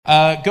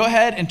Go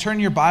ahead and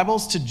turn your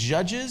Bibles to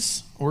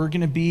Judges. We're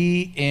going to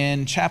be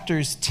in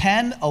chapters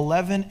 10,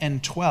 11,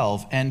 and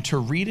 12. And to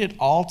read it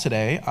all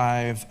today,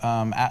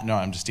 no,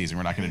 I'm just teasing.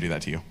 We're not going to do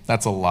that to you.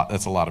 That's a lot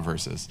of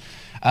verses.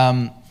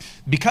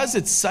 Because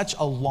it's such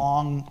a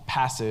long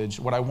passage,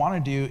 what I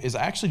want to do is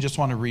I actually just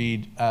want to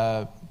read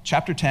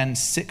chapter 10,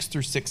 6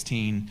 through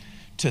 16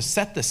 to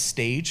set the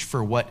stage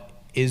for what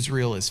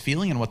Israel is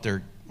feeling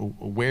and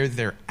where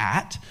they're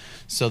at,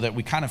 so that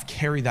we kind of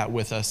carry that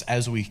with us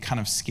as we kind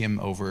of skim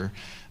over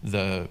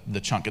the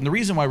chunk. And the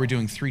reason why we're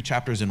doing 3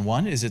 chapters in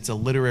one is it's a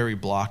literary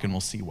block, and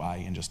we'll see why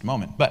in just a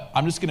moment. But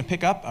I'm just going to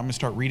pick up. I'm going to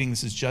start reading.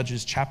 This is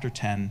Judges chapter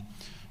 10,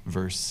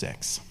 verse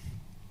 6.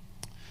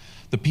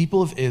 The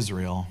people of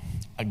Israel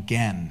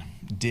again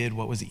did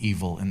what was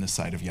evil in the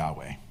sight of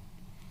Yahweh.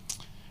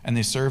 And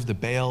they served the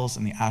Baals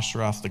and the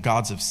Asheroth, the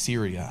gods of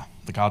Syria,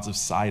 the gods of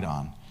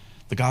Sidon,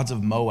 the gods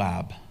of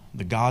Moab,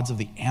 the gods of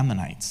the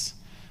Ammonites,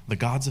 the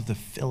gods of the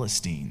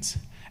Philistines,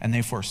 and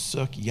they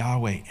forsook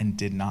Yahweh and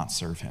did not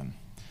serve him.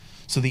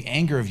 So the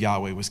anger of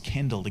Yahweh was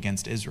kindled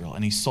against Israel,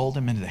 and he sold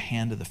them into the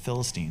hand of the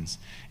Philistines,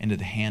 into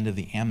the hand of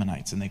the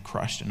Ammonites, and they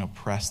crushed and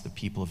oppressed the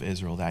people of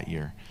Israel that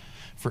year.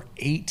 For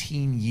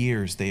 18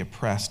 years they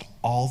oppressed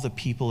all the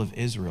people of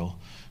Israel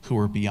who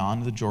were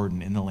beyond the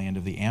Jordan in the land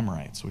of the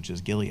Amorites, which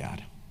is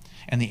Gilead.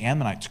 And the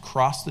Ammonites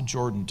crossed the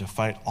Jordan to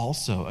fight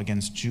also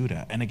against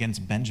Judah and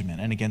against Benjamin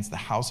and against the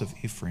house of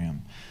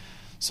Ephraim,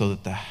 so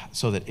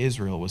that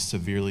Israel was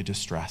severely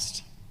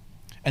distressed.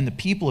 And the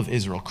people of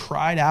Israel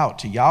cried out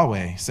to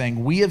Yahweh,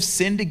 saying, "We have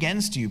sinned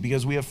against you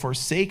because we have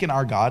forsaken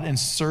our God and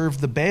served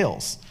the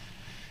Baals."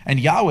 And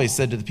Yahweh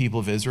said to the people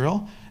of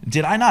Israel,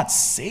 "Did I not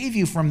save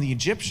you from the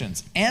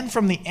Egyptians and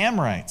from the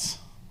Amorites,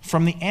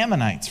 from the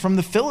Ammonites, from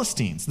the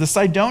Philistines, the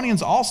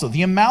Sidonians also,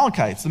 the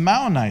Amalekites, the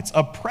Maonites,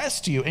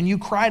 oppressed you, and you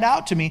cried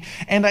out to me,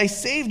 and I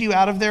saved you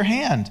out of their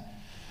hand?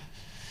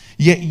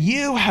 Yet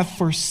you have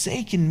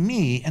forsaken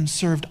me and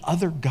served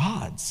other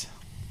gods.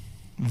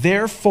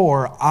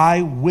 Therefore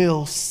I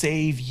will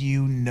save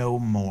you no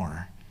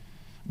more.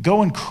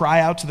 Go and cry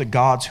out to the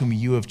gods whom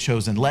you have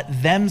chosen.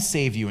 Let them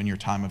save you in your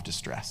time of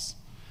distress."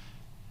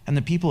 And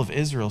the people of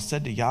Israel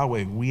said to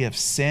Yahweh, "We have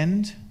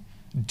sinned.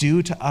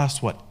 Do to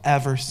us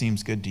whatever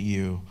seems good to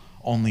you.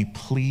 Only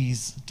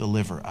please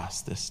deliver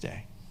us this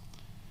day."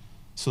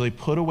 So they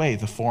put away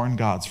the foreign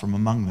gods from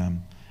among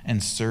them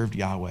and served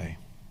Yahweh.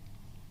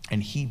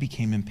 And he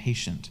became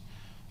impatient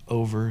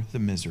over the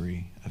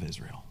misery of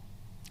Israel.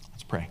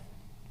 Let's pray.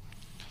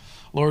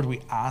 Lord,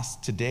 we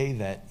ask today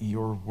that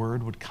your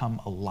word would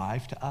come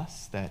alive to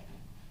us, that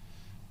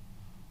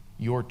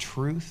your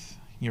truth,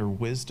 your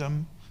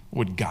wisdom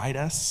would guide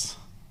us,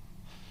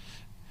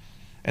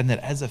 and that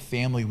as a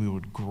family we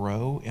would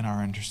grow in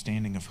our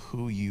understanding of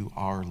who you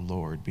are,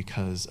 Lord,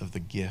 because of the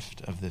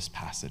gift of this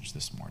passage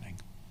this morning.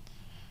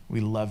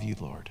 We love you,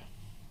 Lord.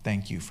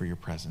 Thank you for your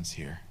presence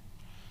here.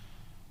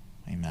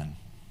 Amen.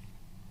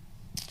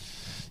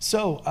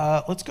 So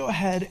let's go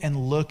ahead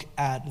and look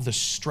at the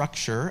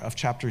structure of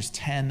chapters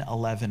 10,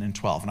 11, and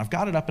 12. And I've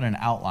got it up in an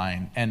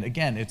outline. And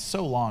again, it's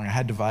so long, I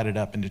had to divide it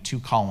up into 2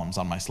 columns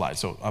on my slide.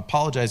 So I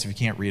apologize if you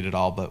can't read it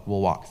all, but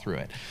we'll walk through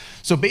it.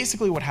 So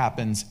basically what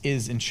happens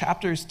is in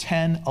chapters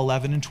 10,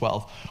 11, and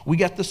 12, we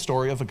get the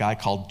story of a guy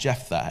called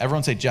Jephthah.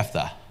 Everyone say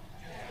Jephthah.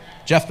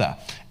 Jephthah.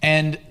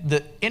 And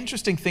the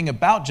interesting thing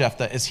about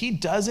Jephthah is he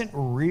doesn't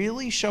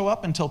really show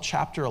up until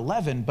chapter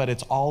 11, but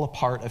it's all a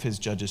part of his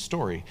Judges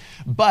story.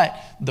 But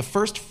the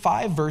first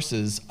 5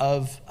 verses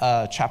of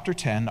chapter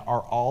 10 are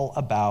all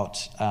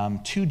about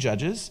 2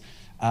 judges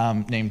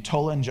named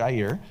Tola and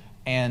Jair.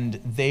 And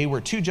they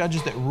were 2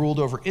 judges that ruled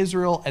over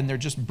Israel, and they're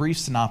just brief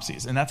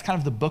synopses. And that's kind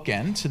of the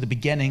bookend to the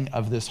beginning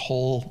of this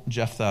whole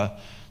Jephthah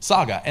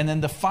saga. And then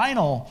the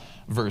final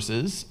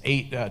verses,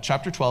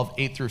 chapter 12,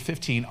 8 through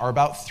 15, are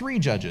about 3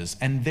 judges,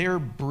 and they're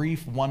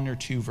brief 1 or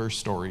 2 verse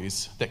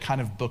stories that kind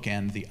of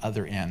bookend the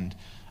other end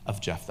of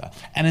Jephthah.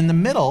 And in the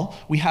middle,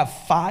 we have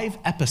 5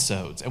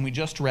 episodes, and we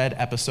just read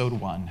episode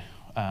 1,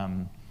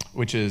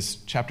 which is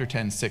chapter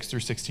 10, 6 through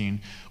 16,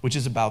 which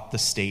is about the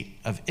state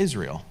of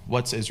Israel.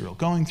 What's Israel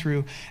going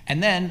through?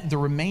 And then the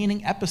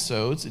remaining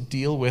episodes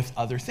deal with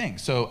other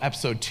things. So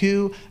episode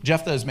 2,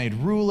 Jephthah is made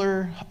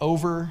ruler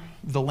over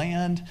the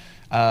land.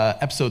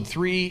 Episode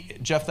 3,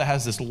 Jephthah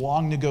has this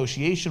long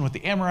negotiation with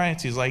the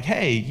Amorites. He's like,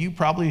 "Hey, you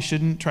probably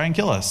shouldn't try and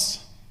kill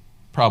us."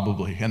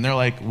 Probably. And they're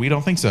like, "We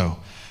don't think so."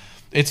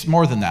 It's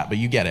more than that, but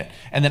you get it.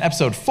 And then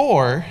episode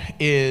 4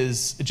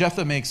 is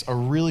Jephthah makes a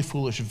really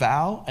foolish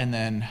vow and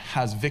then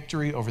has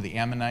victory over the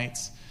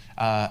Ammonites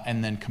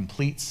and then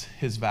completes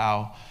his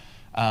vow.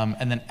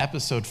 And then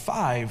episode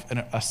 5,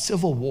 a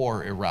civil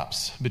war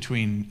erupts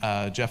between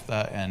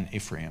Jephthah and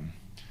Ephraim.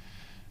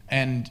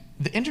 And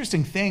the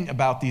interesting thing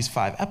about these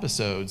 5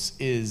 episodes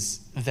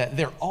is that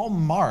they're all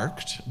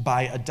marked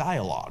by a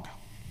dialogue.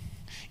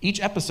 Each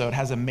episode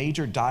has a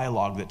major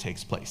dialogue that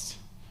takes place.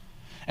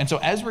 And so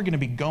as we're going to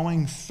be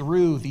going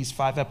through these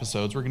 5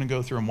 episodes, we're going to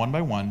go through them one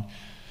by one.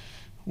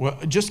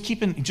 Just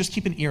keep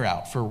an ear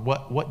out for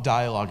what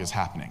dialogue is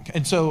happening.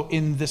 And so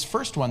in this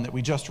first one that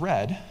we just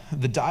read,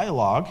 the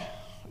dialogue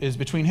is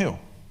between who?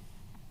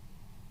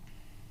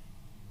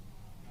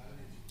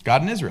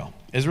 God and Israel.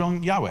 Israel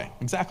and Yahweh,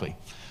 exactly.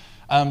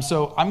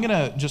 So I'm going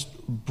to just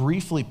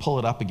briefly pull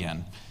it up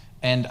again.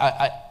 And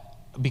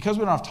because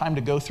we don't have time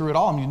to go through it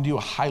all, I'm going to do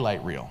a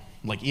highlight reel,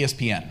 like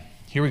ESPN.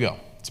 Here we go.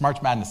 It's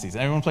March Madness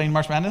season. Everyone playing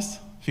March Madness?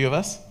 A few of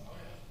us?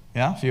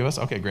 Yeah, a few of us?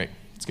 Okay, great.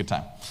 It's a good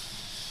time.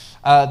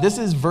 This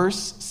is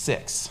verse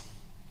 6.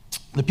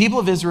 The people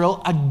of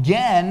Israel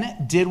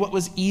again did what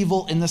was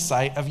evil in the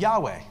sight of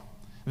Yahweh.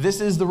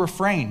 This is the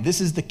refrain.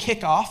 This is the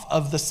kickoff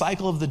of the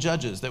cycle of the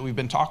judges that we've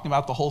been talking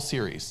about the whole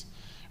series.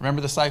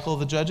 Remember the cycle of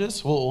the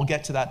judges? We'll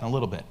get to that in a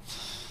little bit.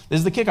 This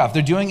is the kickoff.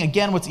 They're doing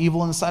again what's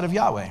evil in the sight of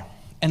Yahweh.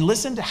 And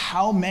listen to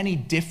how many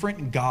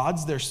different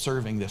gods they're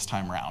serving this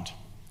time around.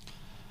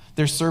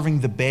 They're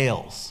serving the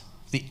Baals,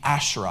 the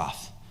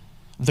Asheroth,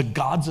 the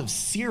gods of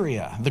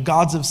Syria, the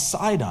gods of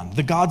Sidon,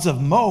 the gods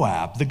of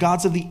Moab, the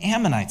gods of the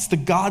Ammonites, the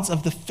gods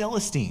of the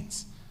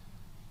Philistines.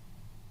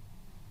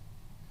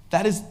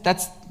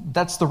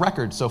 That's the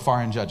record so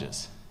far in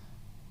Judges.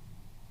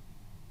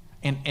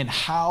 And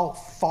how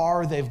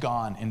far they've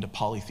gone into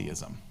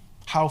polytheism,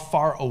 how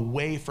far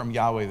away from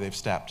Yahweh they've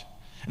stepped.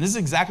 And this is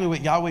exactly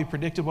what Yahweh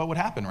predicted what would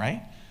happen,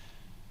 right?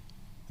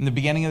 In the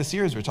beginning of the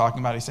series, we're talking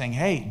about, he's saying,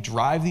 hey,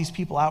 drive these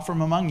people out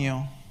from among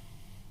you.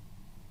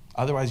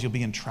 Otherwise, you'll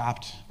be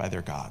entrapped by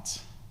their gods.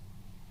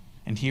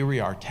 And here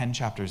we are, 10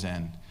 chapters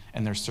in,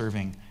 and they're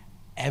serving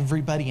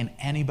everybody and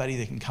anybody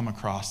they can come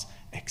across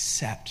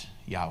except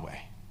Yahweh.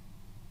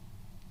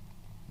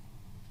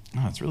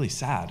 Oh, it's really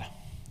sad.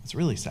 It's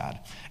really sad.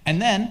 And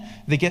then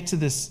they get to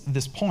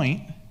this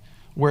point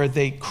where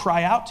they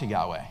cry out to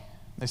Yahweh.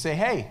 They say,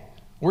 hey,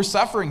 we're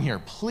suffering here.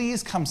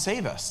 Please come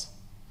save us.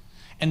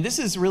 And this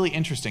is really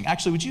interesting.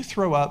 Actually, would you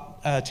throw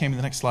up, Tammy,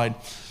 the next slide?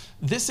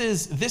 This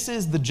is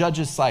the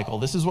judges cycle.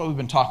 This is what we've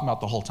been talking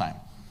about the whole time.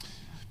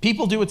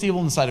 People do what's evil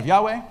in the sight of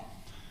Yahweh.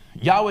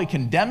 Yahweh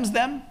condemns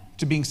them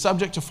to being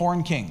subject to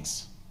foreign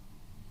kings.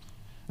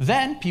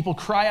 Then people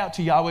cry out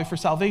to Yahweh for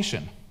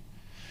salvation.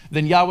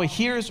 Then Yahweh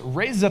hears,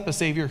 raises up a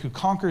savior who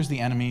conquers the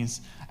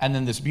enemies, and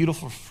then this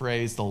beautiful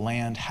phrase, the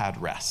land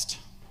had rest.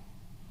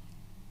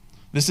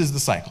 This is the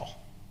cycle.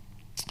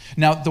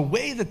 Now, the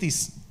way that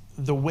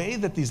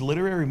these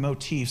literary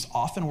motifs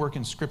often work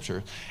in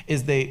Scripture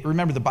is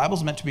remember, the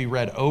Bible's meant to be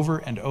read over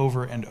and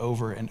over and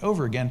over and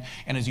over again,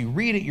 and as you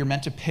read it, you're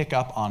meant to pick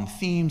up on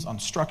themes, on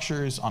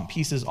structures, on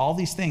pieces, all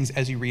these things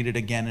as you read it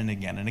again and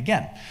again and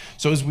again.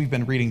 So as we've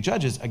been reading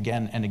Judges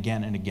again and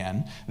again and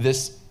again,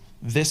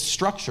 this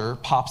structure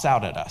pops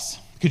out at us.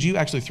 Could you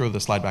actually throw the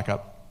slide back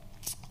up?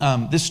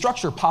 This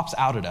structure pops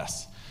out at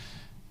us.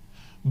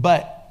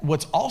 But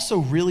what's also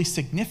really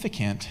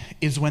significant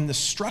is when the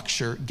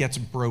structure gets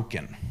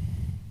broken.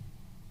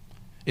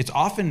 It's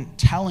often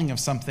telling of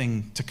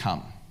something to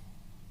come,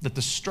 that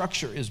the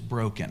structure is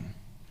broken.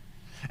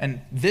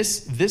 And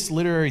this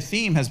literary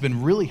theme has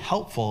been really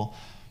helpful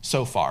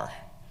so far.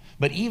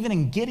 But even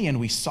in Gideon,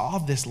 we saw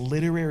this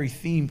literary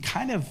theme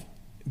kind of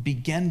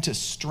begin to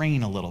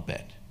strain a little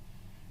bit.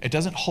 It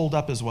doesn't hold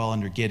up as well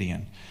under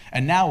Gideon.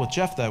 And now with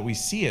Jephthah, we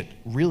see it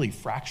really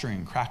fracturing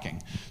and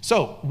cracking.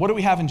 So what do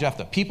we have in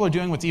Jephthah? People are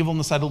doing what's evil in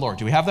the sight of the Lord.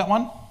 Do we have that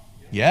one?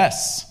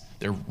 Yes.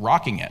 They're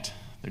rocking it.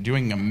 They're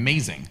doing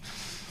amazing.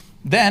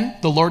 Then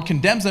the Lord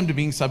condemns them to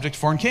being subject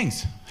to foreign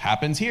kings.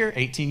 Happens here,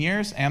 18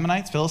 years,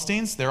 Ammonites,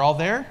 Philistines, they're all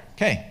there.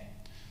 Okay.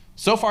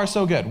 So far,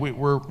 so good.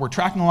 We're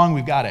tracking along.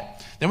 We've got it.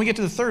 Then we get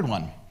to the third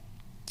one.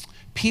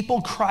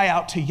 People cry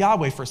out to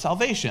Yahweh for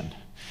salvation.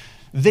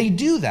 They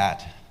do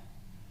that,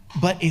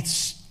 but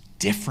it's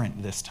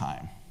different this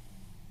time.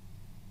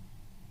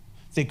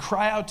 They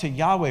cry out to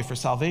Yahweh for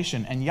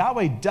salvation, and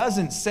Yahweh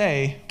doesn't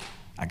say,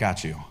 I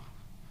got you.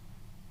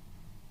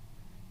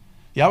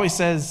 Yahweh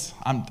says,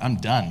 I'm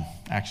done,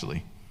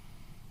 actually.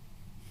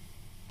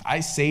 I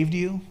saved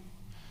you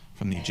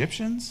from the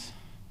Egyptians,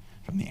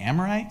 from the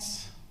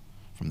Amorites,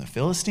 from the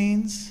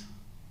Philistines,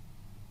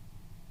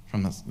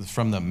 from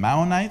the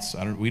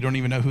Maonites. We don't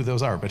even know who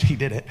those are, but he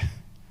did it.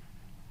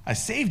 I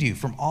saved you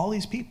from all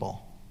these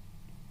people.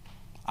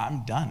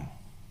 I'm done.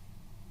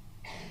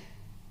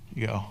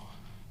 You go,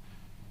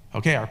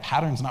 okay, our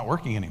pattern's not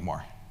working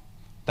anymore.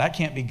 That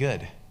can't be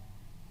good.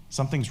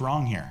 Something's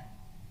wrong here.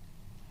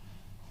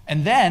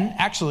 And then,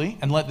 actually,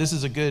 this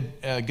is a good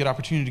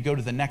opportunity to go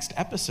to the next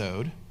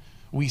episode,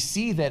 we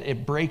see that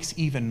it breaks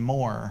even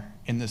more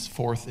in this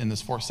fourth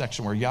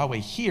section where Yahweh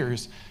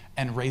hears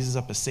and raises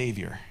up a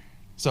savior.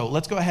 So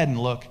let's go ahead and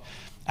look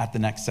at the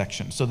next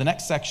section. So the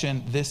next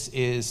section, this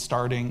is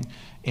starting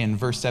in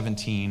verse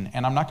 17,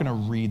 and I'm not going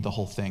to read the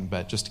whole thing,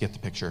 but just to get the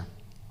picture.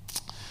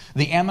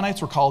 The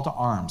Ammonites were called to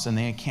arms, and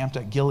they encamped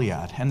at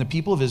Gilead, and the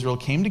people of Israel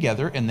came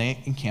together, and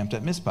they encamped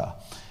at Mizpah.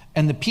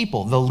 And the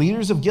people, the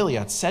leaders of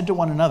Gilead, said to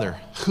one another,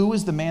 who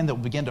is the man that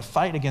will begin to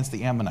fight against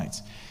the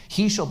Ammonites?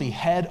 He shall be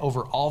head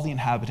over all the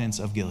inhabitants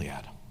of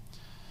Gilead.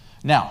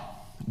 Now,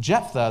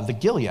 Jephthah, the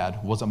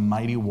Gilead, was a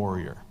mighty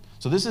warrior.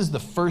 So this is the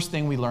first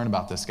thing we learn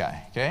about this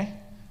guy, okay?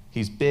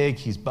 He's big,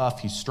 he's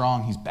buff, he's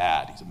strong, he's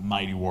bad. He's a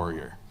mighty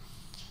warrior.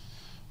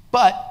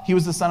 But he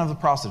was the son of the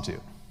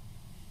prostitute.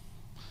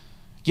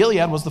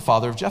 Gilead was the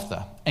father of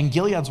Jephthah, and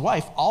Gilead's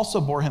wife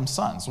also bore him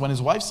sons. When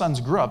his wife's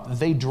sons grew up,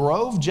 they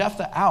drove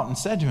Jephthah out and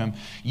said to him,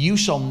 "You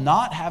shall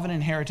not have an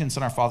inheritance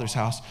in our father's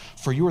house,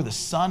 for you are the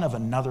son of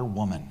another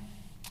woman."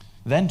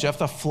 Then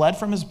Jephthah fled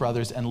from his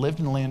brothers and lived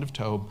in the land of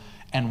Tob,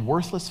 and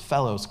worthless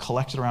fellows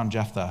collected around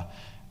Jephthah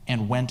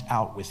and went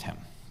out with him.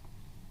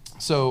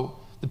 So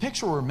the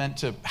picture we're meant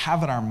to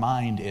have in our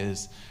mind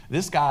is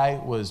this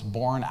guy was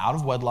born out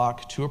of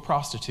wedlock to a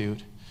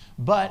prostitute,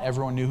 but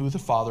everyone knew who the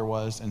father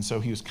was, and so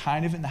he was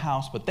kind of in the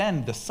house. But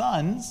then the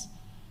sons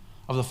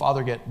of the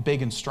father get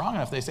big and strong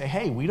enough. They say,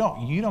 "Hey, you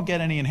don't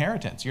get any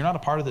inheritance. You're not a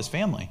part of this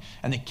family."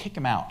 And they kick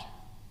him out.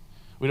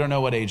 We don't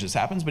know what age this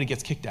happens, but he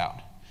gets kicked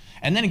out.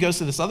 And then he goes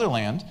to this other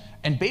land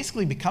and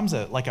basically becomes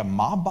like a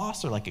mob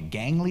boss or like a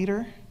gang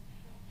leader,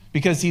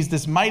 because he's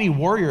this mighty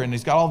warrior and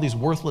he's got all these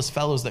worthless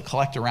fellows that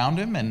collect around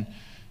him. And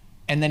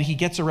then he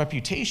gets a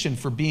reputation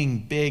for being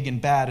big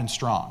and bad and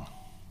strong.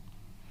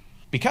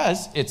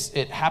 Because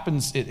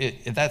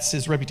that's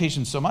his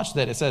reputation so much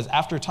that it says,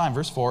 after a time,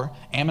 verse 4,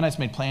 Ammonites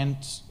made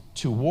plans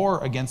to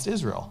war against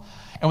Israel.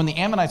 And when the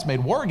Ammonites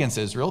made war against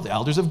Israel, the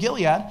elders of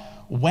Gilead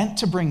went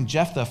to bring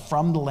Jephthah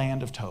from the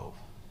land of Tob.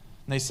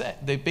 And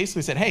they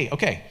basically said, "Hey,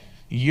 okay,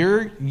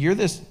 you're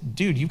this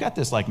dude, you've got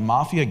this like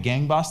mafia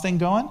gang boss thing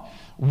going.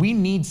 We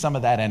need some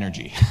of that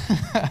energy.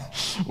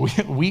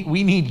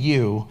 we need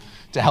you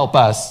to help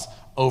us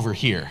over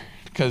here,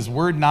 because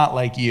we're not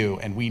like you,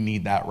 and we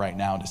need that right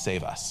now to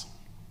save us."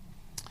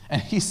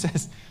 And he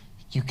says,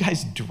 "You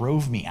guys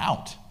drove me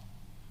out."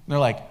 And they're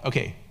like,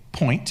 "Okay,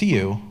 point to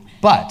you,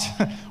 but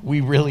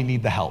we really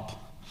need the help."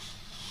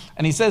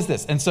 And he says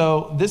this. And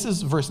so this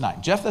is verse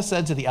 9. Jephthah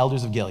said to the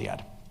elders of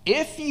Gilead,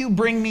 "If you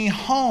bring me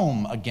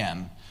home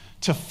again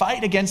to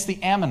fight against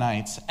the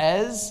Ammonites,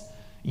 as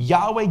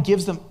Yahweh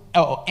gives them,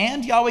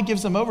 and Yahweh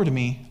gives them over to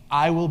me,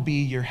 I will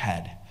be your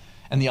head."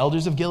 And the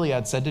elders of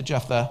Gilead said to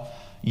Jephthah,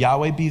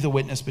 "Yahweh be the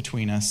witness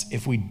between us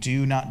if we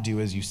do not do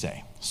as you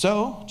say."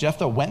 So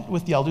Jephthah went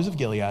with the elders of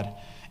Gilead,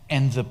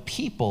 and the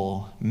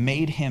people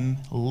made him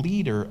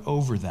leader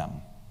over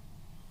them.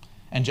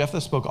 And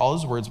Jephthah spoke all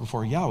his words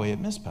before Yahweh at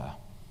Mizpah.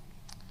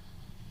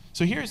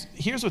 So here's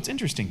what's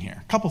interesting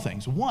here. A couple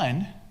things.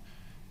 One,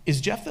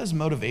 is Jephthah's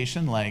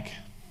motivation like,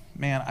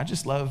 "Man, I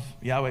just love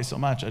Yahweh so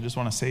much, I just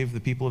want to save the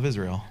people of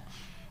Israel.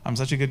 I'm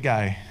such a good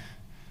guy"?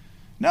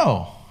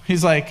 No.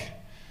 He's like,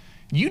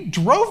 "You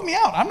drove me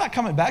out. I'm not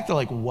coming back." They're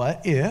like,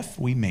 "What if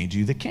we made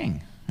you the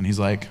king?" And he's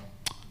like,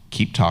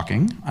 "Keep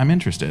talking. I'm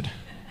interested."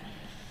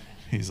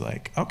 He's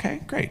like,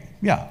 "Okay, great.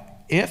 Yeah.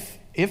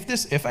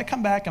 If I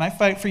come back and I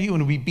fight for you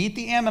and we beat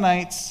the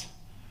Ammonites,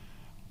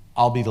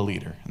 I'll be the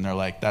leader." And they're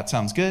like, "That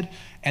sounds good."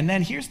 And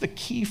then here's the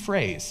key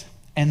phrase.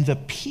 And the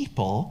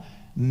people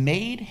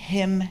made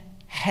him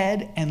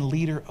head and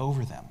leader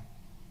over them.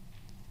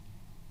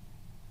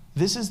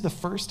 This is the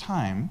first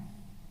time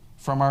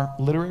from our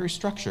literary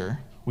structure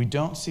we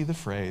don't see the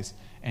phrase,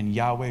 "and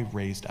Yahweh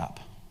raised up."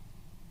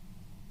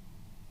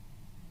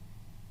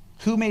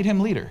 Who made him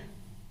leader?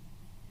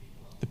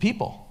 The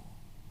people.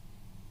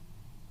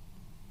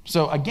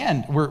 So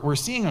again, we're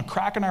seeing a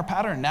crack in our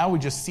pattern. Now we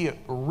just see it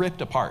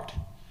ripped apart.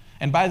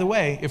 And by the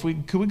way,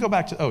 could we go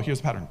back to, here's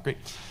the pattern. Great.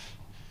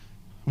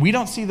 We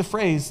don't see the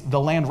phrase, "the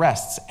land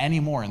rests,"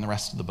 anymore in the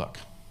rest of the book.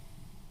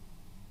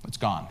 It's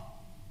gone.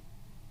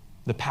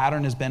 The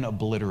pattern has been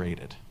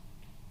obliterated.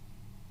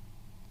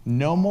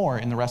 No more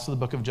in the rest of the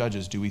book of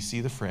Judges do we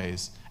see the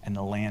phrase, "and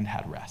the land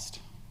had rest."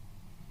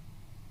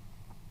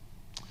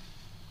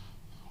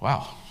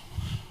 Wow,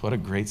 what a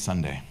great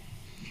Sunday.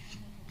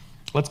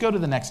 Let's go to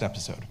the next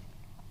episode.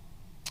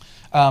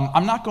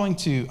 I'm not going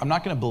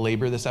to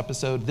belabor this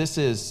episode. This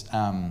is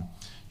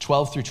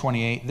 12 through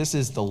 28. This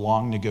is the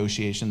long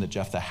negotiation that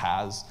Jephthah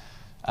has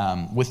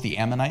with the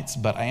Ammonites,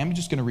 but I am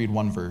just going to read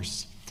one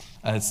verse.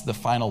 It's the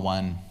final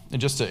one.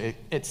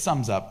 It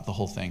sums up the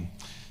whole thing.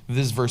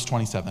 This is verse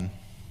 27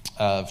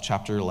 of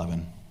chapter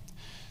 11.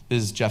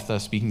 This is Jephthah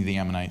speaking to the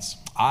Ammonites.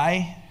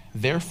 "I,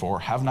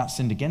 therefore, have not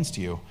sinned against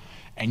you,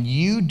 and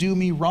you do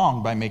me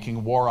wrong by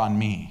making war on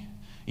me.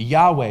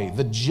 Yahweh,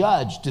 the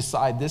judge,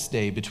 decide this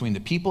day between the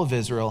people of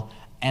Israel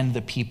and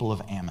the people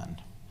of Ammon."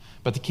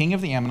 But the king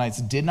of the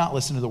Ammonites did not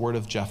listen to the word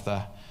of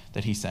Jephthah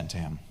that he sent to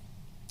him.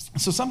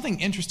 So something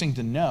interesting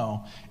to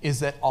know is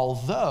that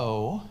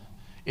although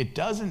it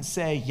doesn't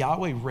say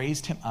Yahweh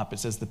raised him up, it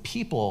says the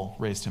people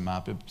raised him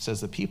up, it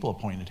says the people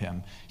appointed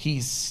him,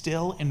 he's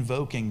still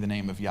invoking the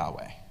name of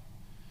Yahweh.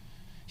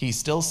 He's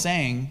still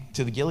saying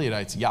to the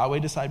Gileadites, "Yahweh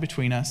decide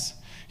between us."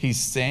 He's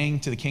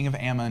saying to the king of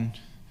Ammon,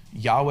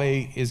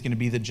 "Yahweh is going to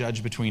be the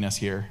judge between us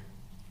here."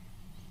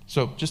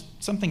 So just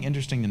something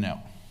interesting to know.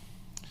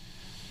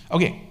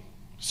 Okay,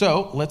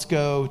 so let's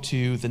go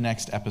to the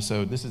next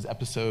episode. This is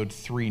episode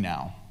 3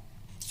 now.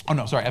 Oh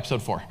no, sorry,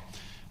 episode 4.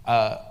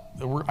 I'm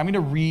going to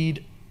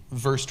read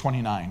verse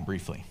 29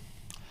 briefly.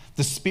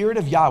 "The Spirit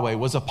of Yahweh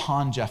was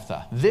upon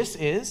Jephthah." This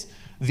is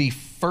the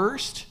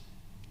first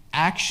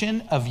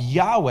action of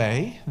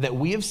Yahweh that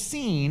we have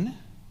seen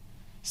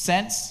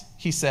since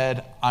he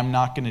said, "I'm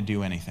not going to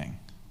do anything."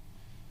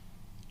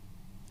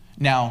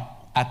 Now,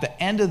 at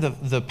the end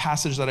of the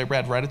passage that I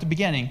read right at the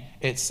beginning,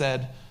 it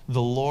said,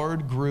 the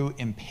Lord grew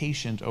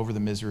impatient over the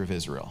misery of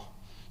Israel.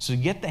 So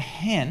you get the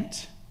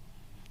hint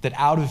that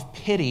out of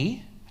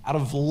pity, out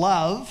of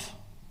love,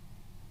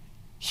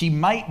 he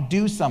might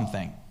do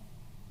something.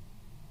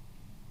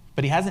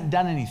 But he hasn't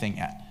done anything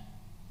yet.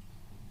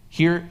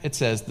 Here it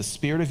says, the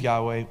Spirit of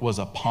Yahweh was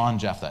upon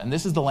Jephthah. And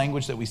this is the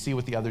language that we see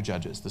with the other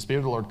judges. The Spirit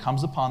of the Lord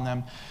comes upon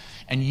them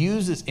and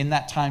uses in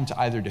that time to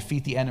either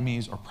defeat the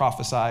enemies or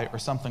prophesy or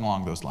something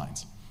along those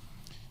lines.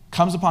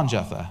 Comes upon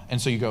Jephthah.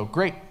 And so you go,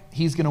 great,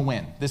 he's going to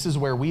win. This is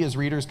where we as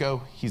readers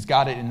go, he's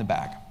got it in the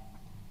bag.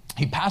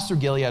 He passed through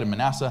Gilead and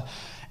Manasseh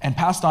and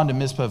passed on to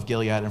Mizpah of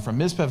Gilead. And from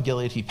Mizpah of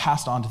Gilead, he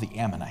passed on to the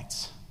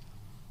Ammonites.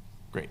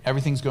 Great,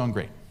 everything's going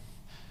great.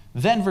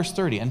 Then verse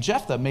 30, and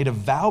Jephthah made a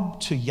vow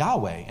to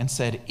Yahweh and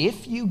said,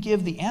 if you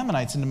give the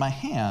Ammonites into my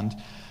hand,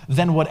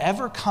 then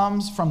whatever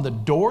comes from the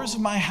doors of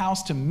my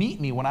house to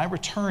meet me when I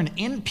return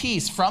in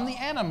peace from the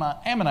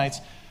Ammonites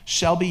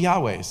shall be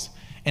Yahweh's,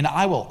 and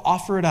I will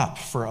offer it up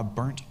for a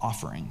burnt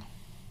offering.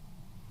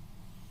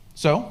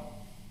 So,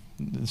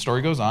 the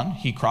story goes on.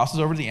 He crosses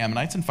over to the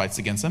Ammonites and fights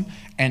against them,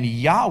 and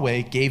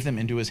Yahweh gave them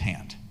into his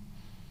hand,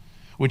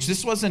 which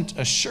this wasn't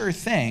a sure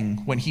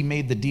thing when he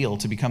made the deal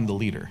to become the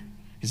leader.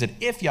 He said,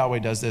 if Yahweh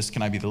does this,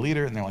 can I be the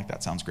leader? And they're like,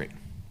 that sounds great.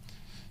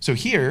 So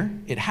here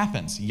it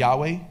happens.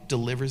 Yahweh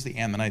delivers the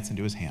Ammonites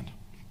into his hand.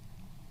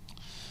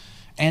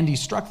 And he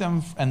struck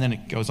them, and then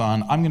it goes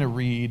on. I'm going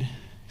to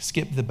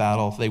skip the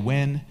battle. They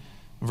win,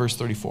 verse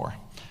 34.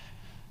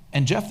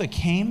 And Jephthah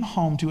came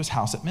home to his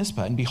house at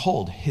Mizpah, and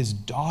behold, his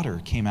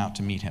daughter came out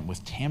to meet him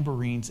with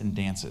tambourines and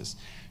dances.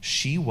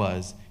 She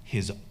was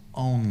his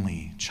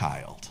only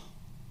child.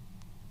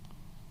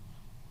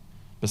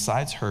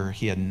 Besides her,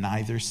 he had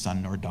neither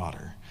son nor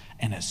daughter.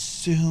 And as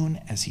soon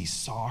as he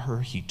saw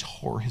her, he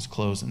tore his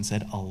clothes and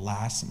said,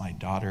 alas, my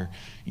daughter,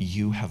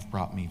 you have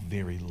brought me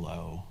very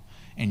low,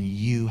 and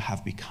you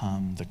have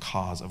become the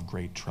cause of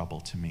great trouble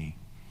to me.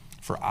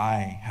 For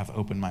I have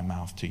opened my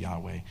mouth to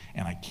Yahweh,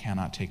 and I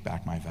cannot take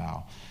back my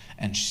vow.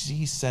 And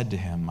she said to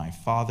him, my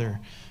father,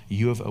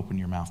 you have opened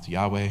your mouth to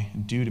Yahweh.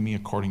 Do to me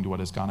according to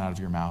what has gone out of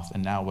your mouth.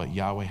 And now what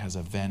Yahweh has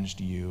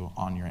avenged you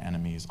on your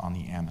enemies, on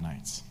the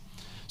Ammonites.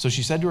 So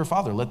she said to her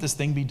father, let this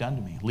thing be done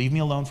to me. Leave me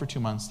alone for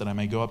 2 months, that I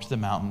may go up to the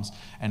mountains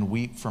and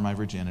weep for my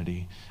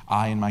virginity,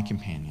 I and my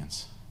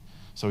companions.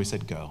 So he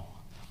said, go.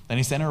 Then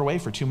he sent her away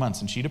for 2 months,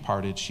 and she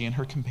departed, she and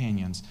her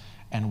companions,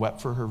 and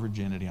wept for her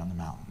virginity on the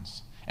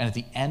mountains. And at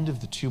the end of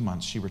the 2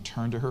 months, she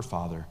returned to her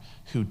father,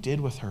 who did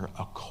with her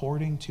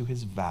according to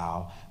his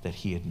vow that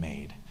he had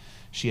made.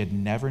 She had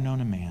never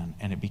known a man,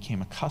 and it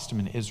became a custom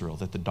in Israel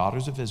that the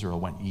daughters of Israel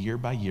went year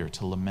by year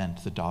to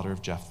lament the daughter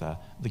of Jephthah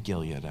the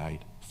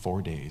Gileadite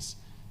 4 days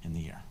in the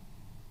year.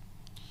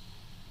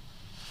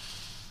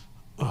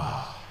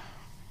 Ugh.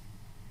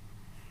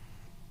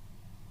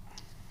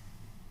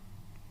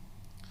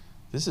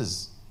 This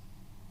is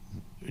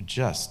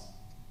just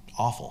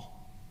awful.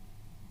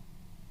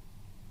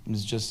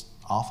 It's just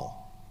awful.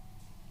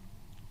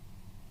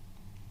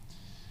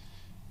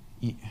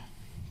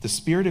 The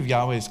Spirit of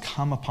Yahweh has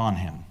come upon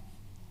him.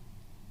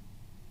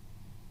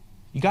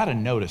 You got to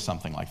notice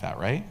something like that,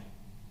 right?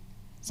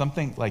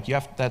 Something like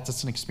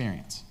that's an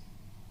experience.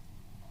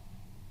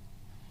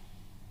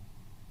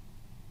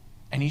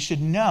 And he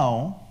should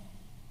know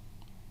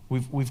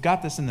we've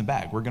got this in the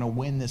bag. We're going to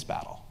win this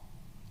battle.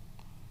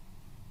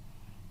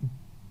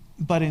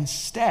 But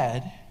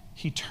instead,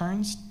 he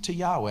turns to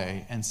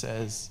Yahweh and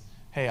says,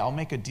 hey, I'll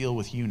make a deal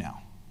with you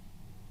now.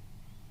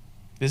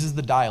 This is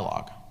the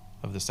dialogue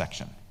of the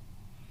section.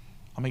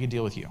 I'll make a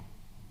deal with you.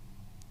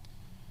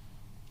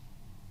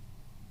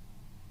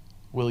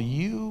 Will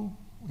you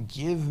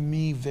give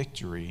me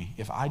victory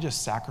if I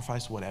just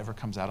sacrifice whatever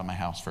comes out of my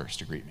house first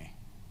to greet me?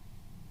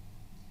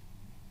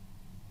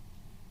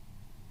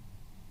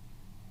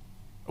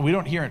 We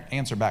don't hear an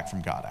answer back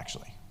from God,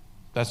 actually.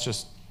 That's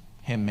just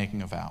him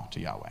making a vow to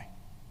Yahweh.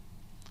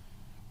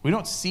 We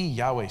don't see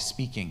Yahweh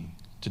speaking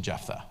to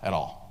Jephthah at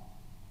all.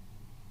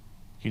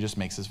 He just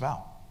makes his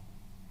vow.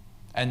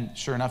 And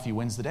sure enough, he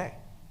wins the day.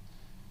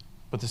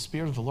 But the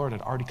Spirit of the Lord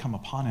had already come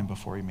upon him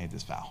before he made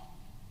this vow.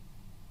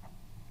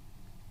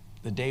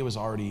 The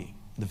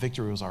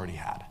victory was already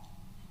had.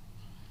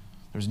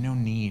 There's no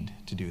need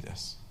to do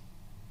this.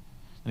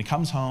 And he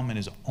comes home and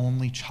his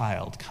only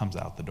child comes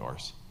out the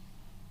doors.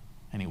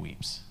 And he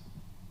weeps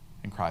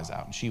and cries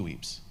out, and she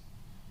weeps.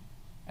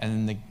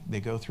 And then they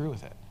go through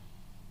with it.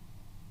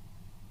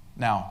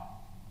 Now,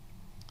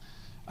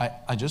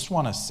 I just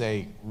want to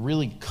say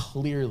really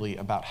clearly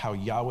about how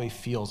Yahweh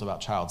feels about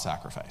child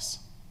sacrifice.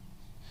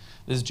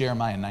 This is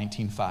Jeremiah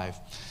 19:5.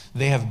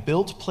 They have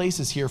built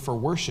places here for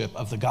worship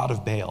of the god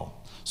of Baal,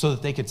 so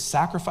that they could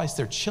sacrifice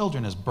their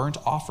children as burnt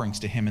offerings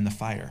to him in the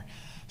fire.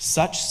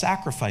 Such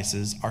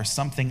sacrifices are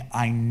something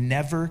I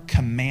never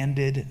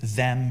commanded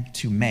them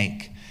to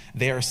make.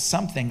 They are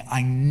something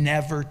I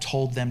never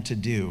told them to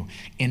do.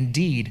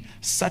 Indeed,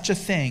 such a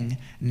thing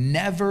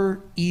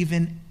never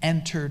even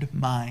entered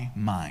my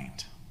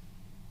mind.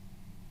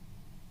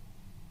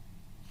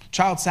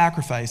 Child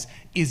sacrifice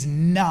is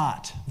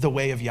not the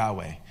way of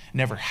Yahweh.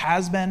 Never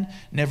has been,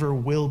 never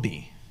will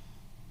be.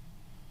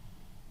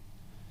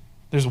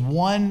 There's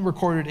one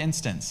recorded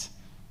instance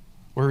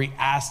where he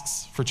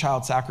asks for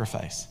child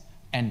sacrifice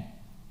and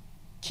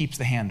keeps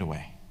the hand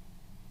away.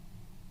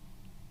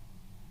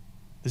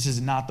 This is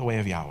not the way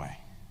of Yahweh.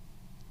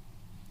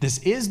 This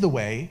is the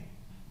way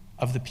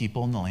of the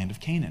people in the land of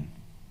Canaan.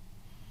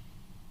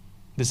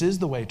 This is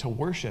the way to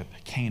worship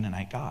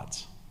Canaanite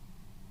gods.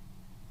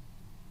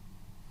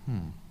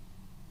 I'm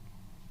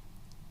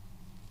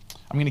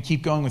going to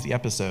keep going with the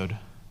episode,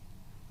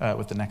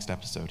 with the next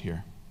episode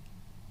here.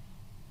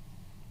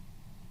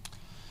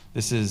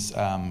 This is,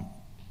 I'm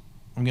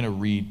going to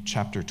read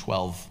chapter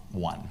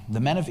 12:1. The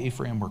men of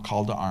Ephraim were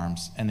called to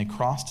arms, and they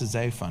crossed to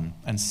Zaphon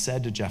and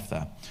said to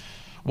Jephthah,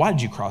 "Why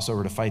did you cross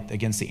over to fight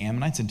against the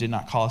Ammonites and did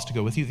not call us to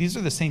go with you?" These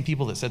are the same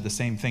people that said the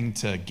same thing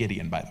to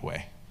Gideon, by the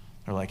way.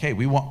 They're like, "Hey,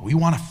 we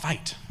want to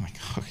fight." I'm like,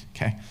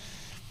 okay.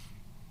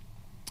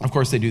 Of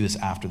course, they do this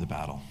after the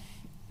battle.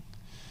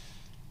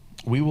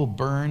 "We will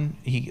burn,"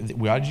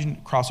 why did you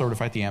cross over to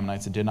fight the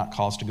Ammonites and did not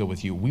call us to go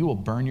with you? "We will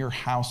burn your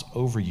house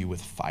over you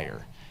with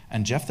fire."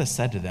 And Jephthah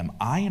said to them,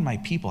 "I and my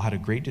people had a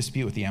great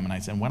dispute with the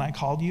Ammonites, and when I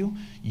called you,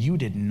 you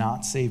did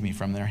not save me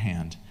from their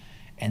hand.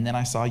 And then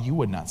I saw you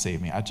would not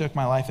save me. I took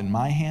my life in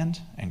my hand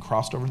and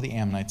crossed over to the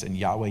Ammonites, and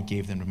Yahweh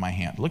gave them to my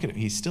hand." Look at it.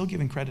 He's still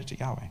giving credit to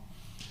Yahweh.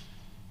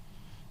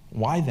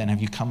 "Why then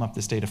have you come up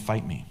this day to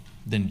fight me?"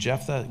 Then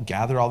Jephthah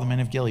gathered all the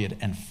men of Gilead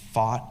and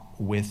fought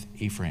with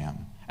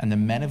Ephraim. And the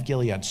men of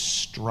Gilead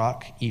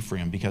struck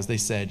Ephraim because they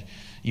said,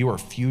 "You are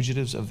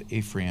fugitives of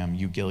Ephraim,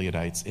 you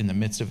Gileadites, in the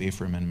midst of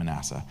Ephraim and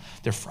Manasseh."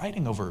 They're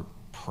fighting over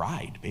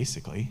pride,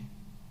 basically.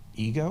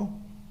 Ego,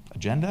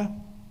 agenda.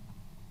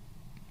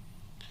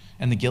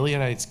 "And the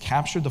Gileadites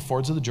captured the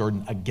fords of the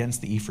Jordan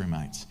against the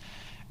Ephraimites.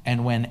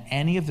 And when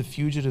any of the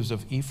fugitives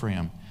of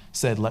Ephraim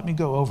said, 'Let me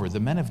go over,' the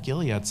men of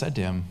Gilead said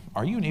to him,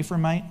 'Are you an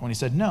Ephraimite?' When he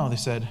said, 'No,' they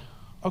said,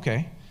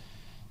 'Okay,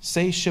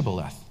 say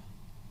Shibboleth.'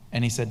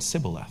 And he said,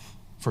 'Sibboleth,'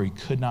 for he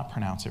could not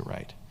pronounce it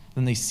right.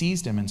 Then they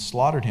seized him and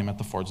slaughtered him at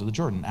the fords of the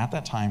Jordan. At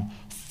that time,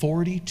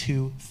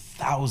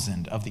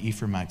 42,000 of the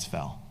Ephraimites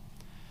fell.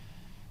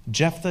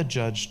 Jephthah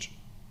judged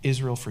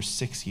Israel for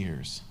 6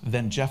 years.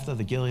 Then Jephthah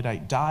the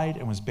Gileadite died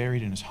and was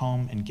buried in his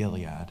home in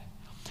Gilead."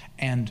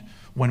 And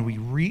when we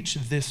reach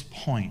this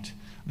point,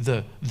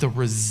 the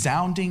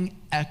resounding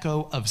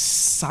echo of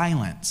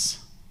silence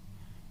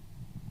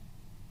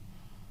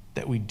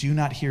that we do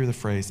not hear the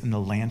phrase, "and the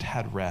land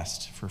had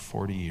rest for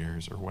 40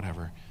 years," or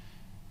whatever,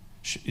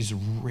 is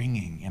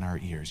ringing in our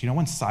ears. You know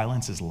when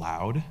silence is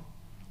loud?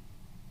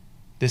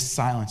 This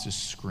silence is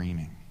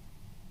screaming.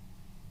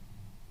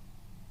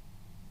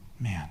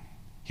 Man,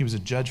 he was a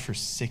judge for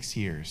 6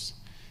 years.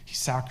 He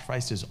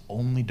sacrificed his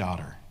only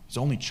daughter, his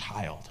only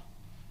child.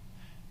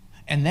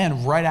 And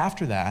then right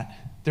after that,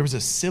 there was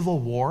a civil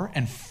war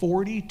and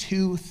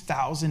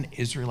 42,000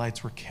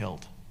 Israelites were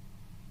killed.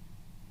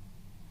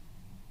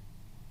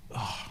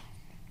 Oh,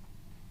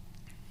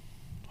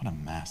 what a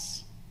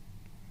mess.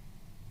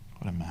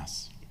 What a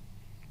mess.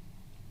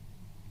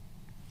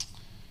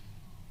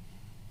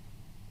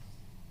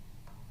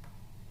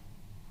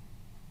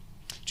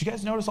 Did you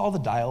guys notice all the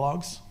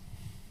dialogues?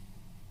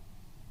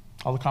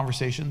 All the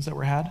conversations that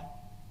were had?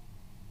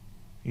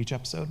 Each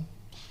episode?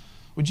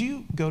 Would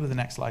you go to the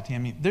next slide,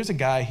 Tammy? There's a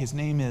guy, his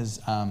name is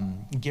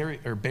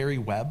Barry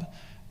Webb,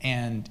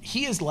 and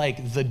he is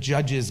like the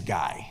judge's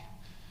guy.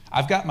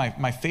 I've got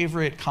my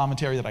favorite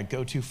commentary that I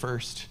go to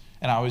first,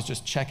 and I always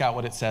just check out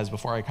what it says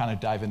before I kind of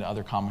dive into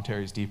other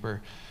commentaries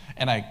deeper.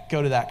 And I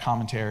go to that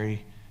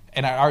commentary,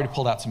 and I already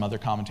pulled out some other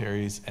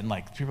commentaries, and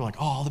like people are like,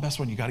 "Oh, the best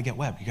one, you got to get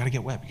Webb. You got to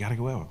get Webb. You got to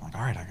get Webb." I'm like,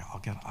 "All right,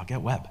 I'll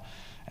get Webb."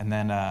 And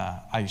then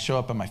I show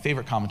up on my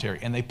favorite commentary,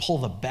 and they pull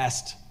the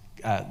best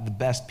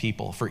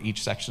people for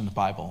each section of the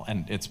Bible,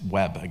 and it's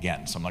Webb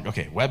again. So I'm like,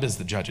 okay, Webb is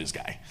the judge's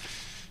guy.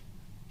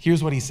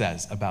 Here's what he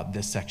says about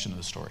this section of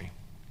the story.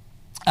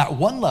 At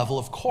one level,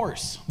 of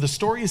course, the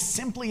story is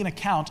simply an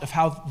account of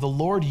how the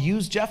Lord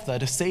used Jephthah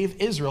to save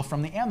Israel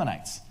from the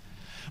Ammonites.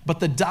 But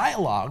the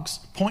dialogues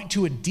point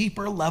to a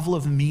deeper level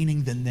of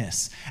meaning than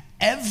this.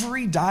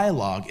 Every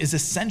dialogue is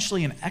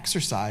essentially an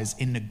exercise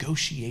in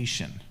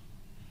negotiation.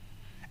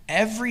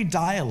 Every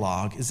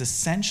dialogue is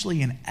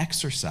essentially an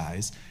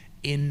exercise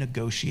in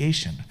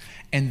negotiation.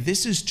 And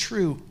this is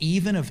true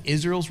even of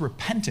Israel's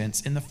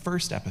repentance in the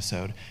first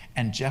episode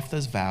and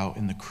Jephthah's vow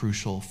in the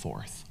crucial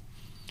fourth.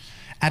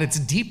 At its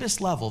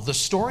deepest level, the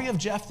story of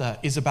Jephthah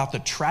is about the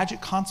tragic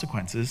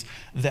consequences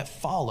that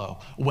follow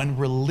when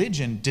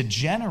religion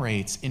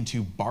degenerates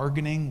into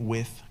bargaining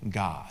with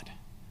God.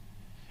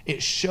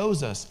 It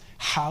shows us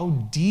how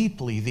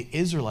deeply the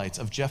Israelites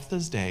of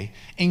Jephthah's day,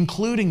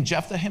 including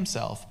Jephthah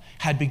himself,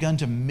 had begun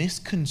to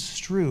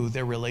misconstrue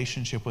their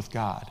relationship with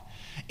God.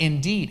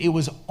 Indeed, it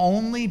was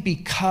only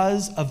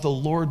because of the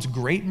Lord's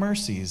great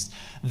mercies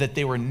that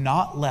they were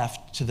not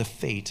left to the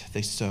fate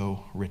they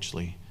so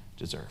richly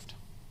deserved.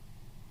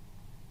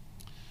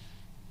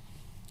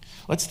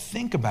 Let's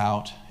think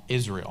about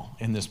Israel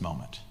in this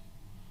moment.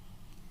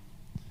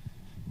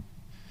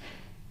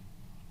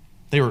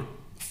 They were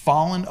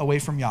fallen away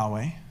from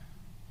Yahweh,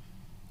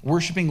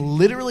 worshiping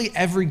literally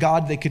every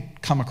god they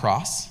could come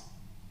across,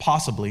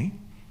 possibly.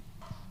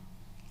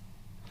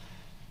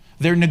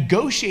 They're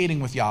negotiating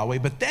with Yahweh,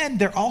 but then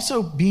they're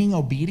also being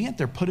obedient.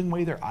 They're putting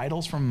away their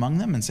idols from among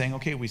them and saying,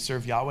 okay, we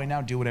serve Yahweh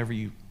now, do whatever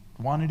you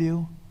want to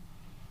do.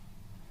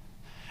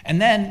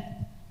 And then,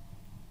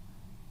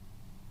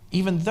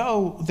 even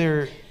though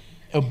they're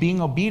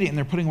being obedient and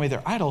they're putting away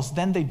their idols,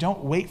 then they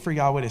don't wait for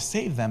Yahweh to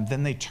save them.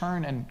 Then they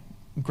turn and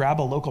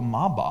grab a local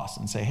mob boss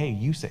and say, hey,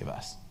 you save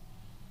us.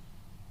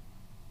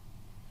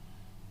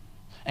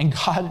 And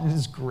God, in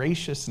his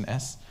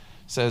graciousness,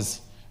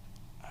 says,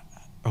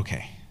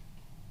 okay,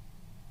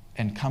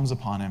 and comes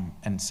upon him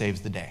and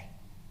saves the day.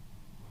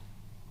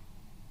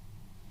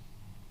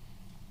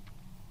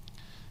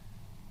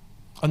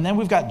 And then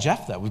we've got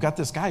Jephthah. We've got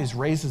this guy who's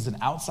raised as an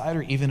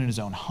outsider, even in his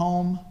own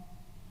home.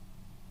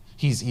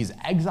 He's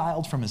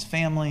exiled from his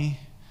family.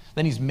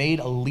 Then he's made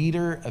a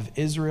leader of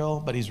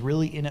Israel, but he's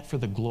really in it for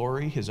the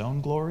glory, his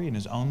own glory and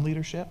his own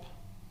leadership.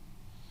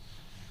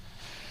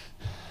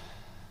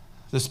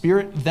 The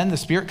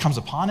Spirit comes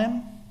upon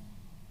him,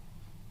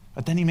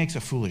 but then he makes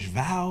a foolish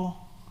vow,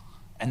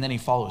 and then he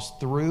follows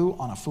through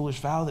on a foolish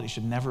vow that he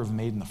should never have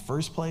made in the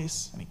first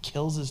place, and he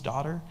kills his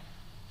daughter.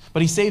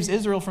 But he saves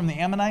Israel from the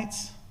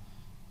Ammonites.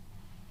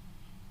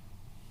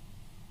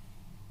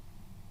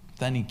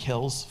 Then he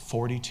kills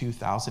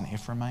 42,000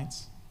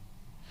 Ephraimites.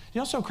 You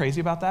know what's so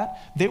crazy about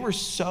that? They were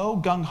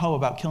so gung-ho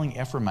about killing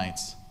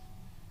Ephraimites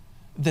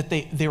that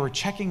they were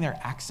checking their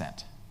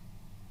accent.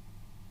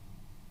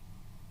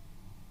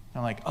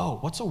 They're like, oh,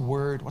 what's a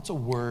word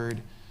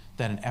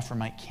that an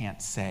Ephraimite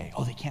can't say?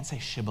 Oh, they can't say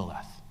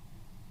shibboleth.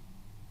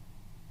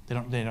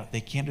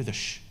 They can't do the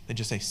sh. They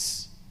just say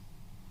s.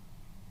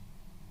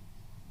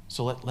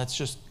 So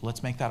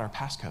let's make that our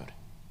passcode.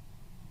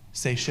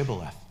 Say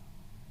shibboleth.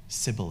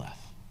 Sibboleth.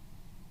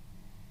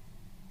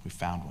 We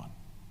found one.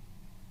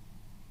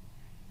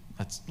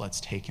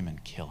 Let's take him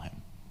and kill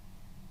him.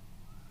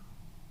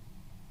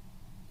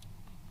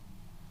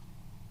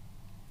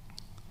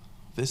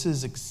 This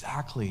is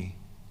exactly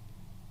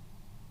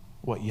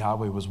what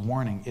Yahweh was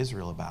warning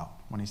Israel about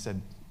when he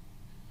said,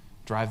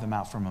 drive them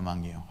out from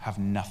among you. Have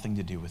nothing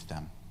to do with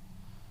them.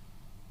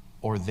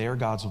 Or their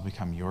gods will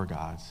become your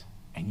gods,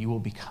 and you will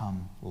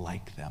become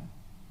like them.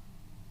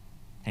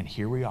 And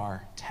here we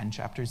are, 10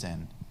 chapters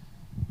in,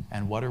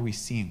 and what are we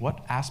seeing?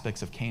 What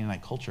aspects of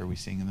Canaanite culture are we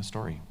seeing in the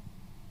story?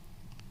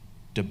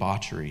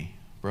 Debauchery,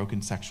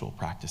 broken sexual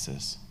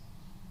practices,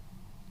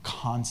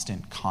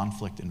 constant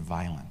conflict and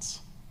violence,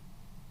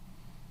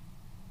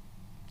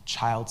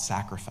 child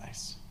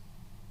sacrifice.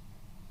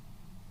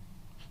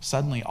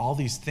 Suddenly, all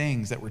these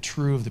things that were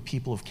true of the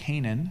people of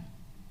Canaan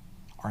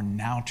are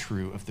now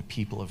true of the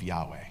people of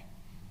Yahweh.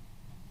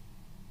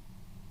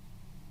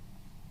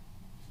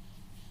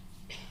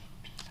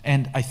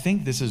 And I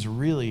think this is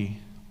really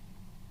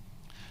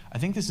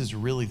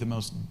the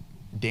most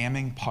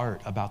damning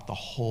part about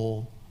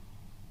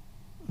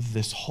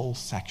this whole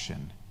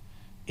section,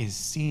 is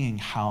seeing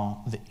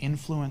how the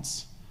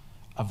influence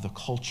of the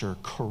culture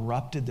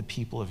corrupted the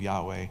people of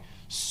Yahweh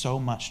so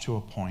much to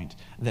a point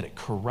that it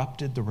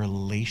corrupted the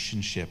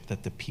relationship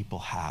that the people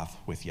have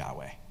with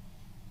Yahweh.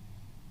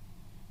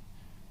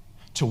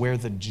 To where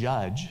the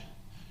judge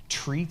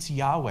treats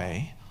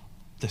Yahweh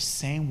the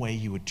same way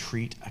you would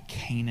treat a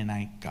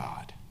Canaanite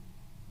god.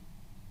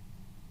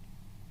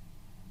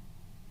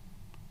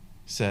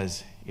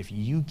 Says, if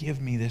you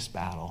give me this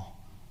battle,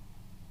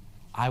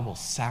 I will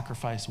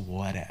sacrifice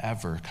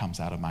whatever comes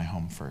out of my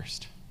home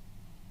first.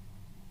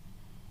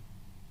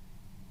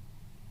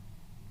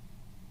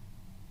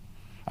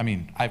 I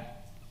mean,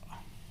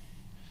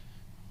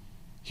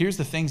 here's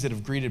the things that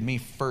have greeted me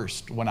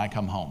first when I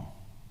come home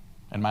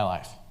in my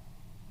life.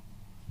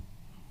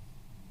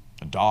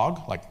 A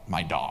dog, like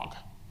my dog.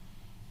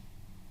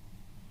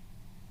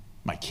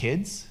 My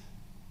kids,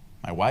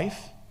 my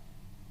wife,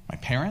 my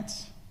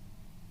parents.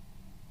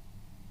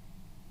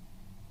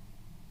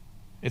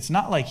 It's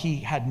not like he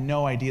had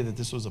no idea that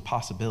this was a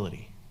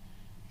possibility.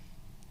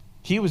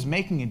 He was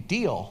making a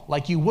deal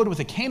like you would with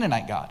a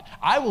Canaanite god.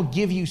 I will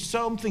give you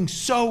something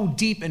so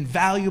deep and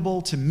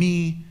valuable to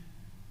me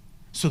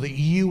so that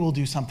you will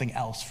do something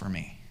else for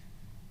me.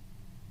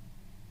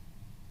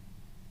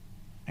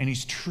 And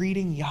he's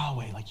treating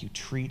Yahweh like you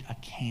treat a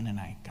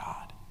Canaanite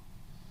god.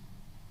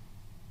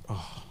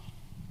 Oh.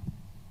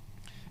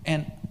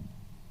 And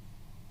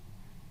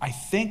I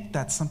think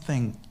that's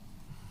something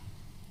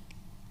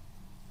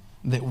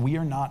that we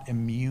are not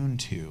immune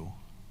to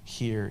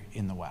here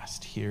in the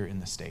West, here in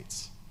the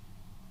States.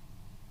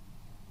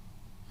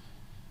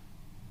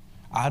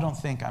 I don't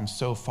think I'm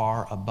so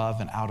far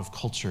above and out of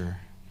culture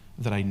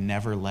that I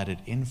never let it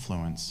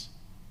influence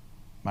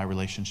my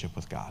relationship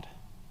with God.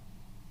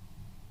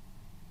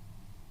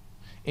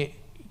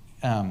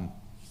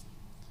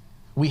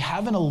 We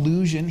have an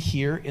illusion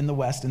here in the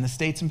West, in the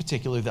States in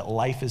particular, that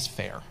life is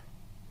fair.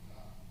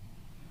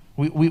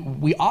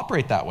 We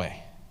operate that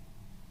way.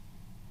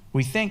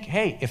 We think,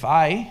 hey, if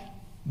I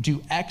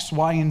do X,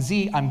 Y, and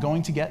Z, I'm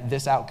going to get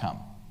this outcome.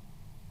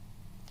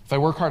 If I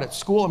work hard at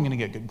school, I'm going to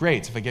get good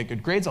grades. If I get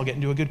good grades, I'll get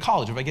into a good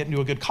college. If I get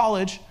into a good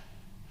college,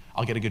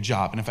 I'll get a good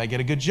job. And if I get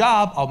a good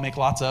job, I'll make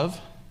lots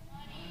of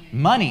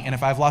money. And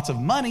if I have lots of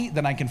money,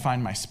 then I can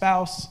find my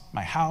spouse,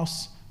 my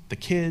house, the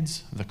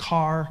kids, the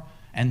car,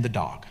 and the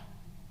dog.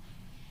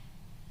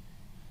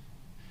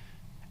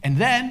 And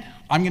then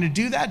I'm going to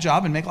do that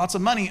job and make lots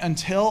of money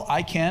until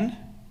I can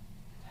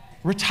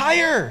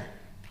retire.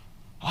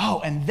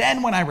 Oh, and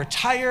then when I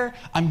retire,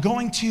 I'm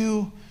going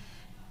to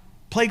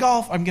play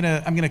golf. I'm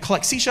going to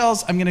collect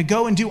seashells. I'm going to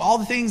go and do all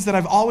the things that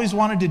I've always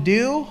wanted to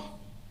do.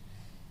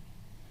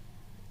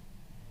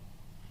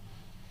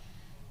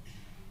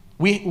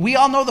 We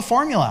all know the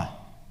formula.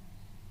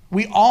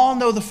 We all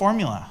know the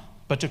formula.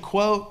 But to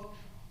quote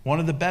one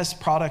of the best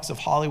products of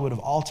Hollywood of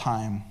all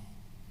time,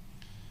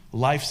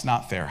 life's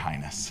not fair,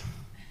 Highness.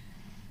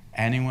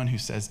 Anyone who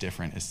says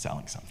different is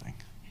selling something.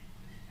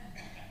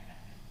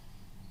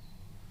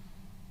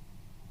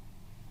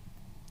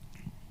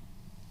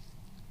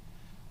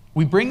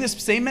 We bring this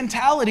same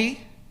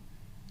mentality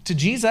to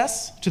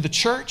Jesus, to the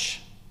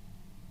church.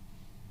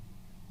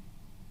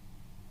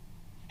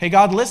 Hey,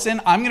 God, listen,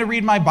 I'm going to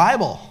read my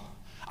Bible.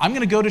 I'm going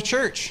to go to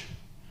church.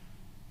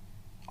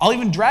 I'll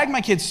even drag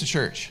my kids to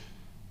church.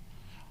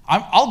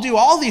 I'll do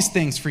all these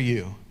things for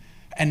you.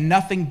 And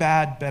nothing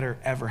bad better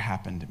ever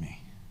happen to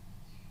me.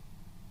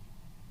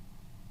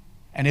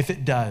 And if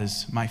it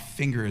does, my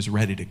finger is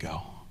ready to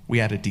go. We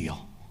had a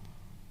deal.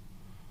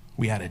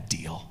 We had a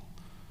deal.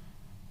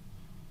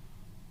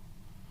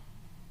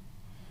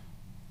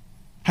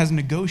 Has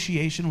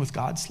negotiation with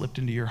God slipped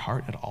into your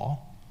heart at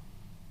all?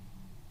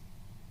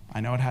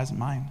 I know it hasn't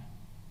mine.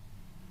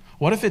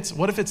 What if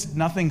it's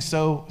nothing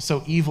so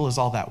evil as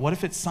all that? What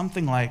if it's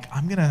something like,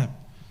 I'm gonna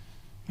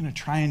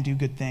try and do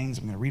good things.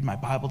 I'm gonna read my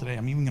Bible today.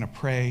 I'm even gonna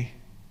pray.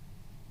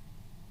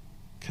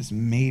 Because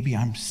maybe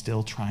I'm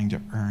still trying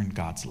to earn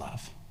God's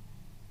love.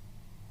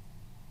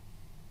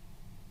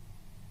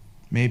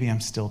 Maybe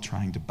I'm still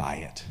trying to buy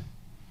it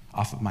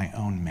off of my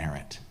own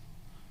merit.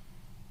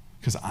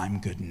 Because I'm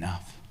good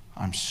enough.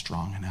 I'm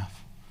strong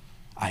enough.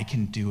 I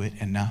can do it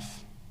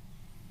enough.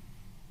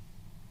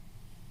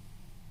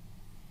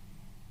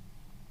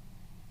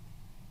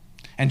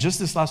 And just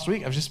this last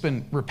week, I've just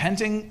been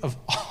repenting of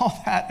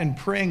all that and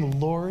praying,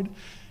 Lord,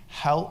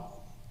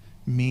 help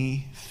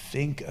me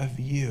think of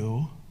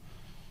you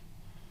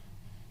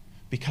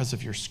because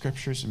of your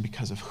scriptures and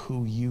because of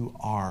who you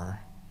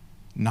are,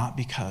 not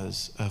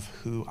because of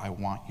who I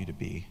want you to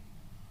be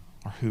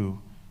or who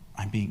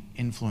I'm being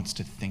influenced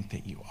to think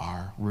that you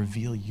are.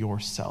 Reveal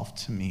yourself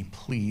to me,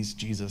 please,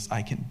 Jesus.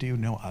 I can do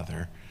no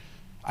other.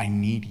 I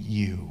need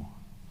you.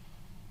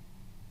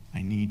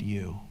 I need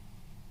you.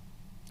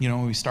 You know,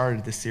 when we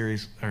started this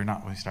series, or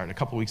not when we started, a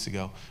couple weeks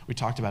ago, we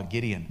talked about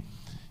Gideon.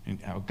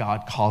 And how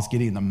God calls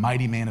Gideon the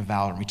mighty man of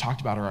valor. And we talked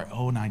about our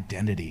own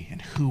identity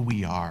and who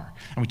we are.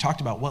 And we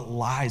talked about what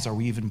lies are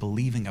we even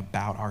believing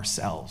about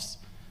ourselves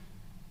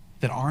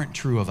that aren't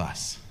true of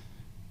us.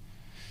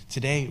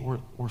 Today,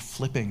 we're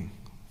flipping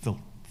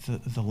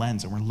the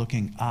lens and we're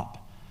looking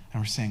up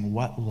and we're saying,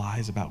 what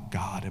lies about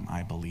God am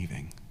I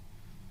believing?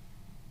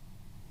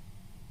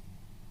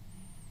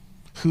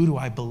 Who do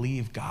I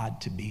believe God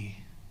to be?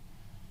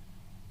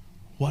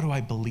 What do I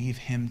believe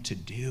him to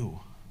do?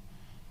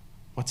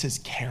 What's his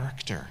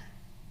character?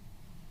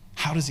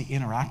 How does he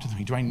interact with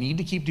me? Do I need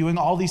to keep doing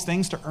all these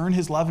things to earn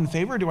his love and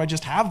favor, or do I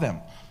just have them?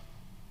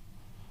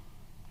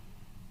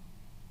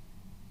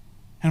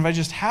 And if I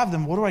just have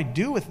them, what do I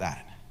do with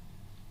that?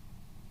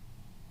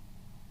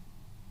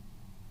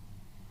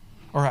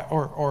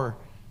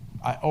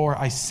 Or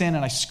I sin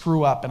and I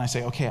screw up and I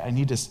say, okay, I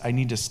need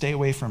to stay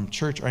away from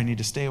church, or I need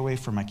to stay away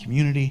from my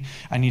community.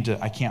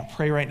 I can't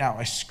pray right now.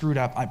 I screwed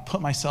up. I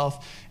put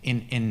myself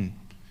in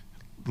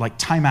like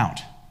timeout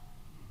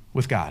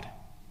with God.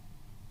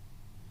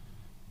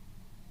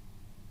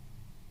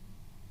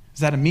 Is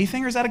that a me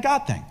thing or is that a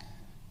God thing?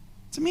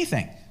 It's a me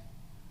thing.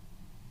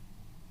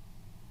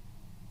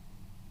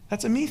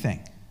 That's a me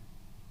thing.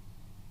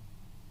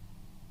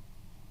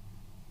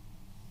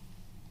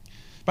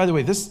 By the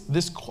way,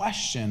 this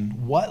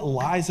question, what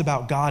lies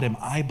about God am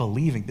I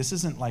believing? This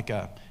isn't like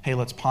hey,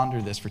 let's ponder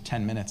this for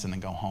 10 minutes and then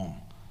go home.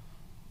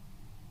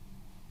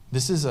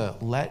 This is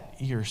let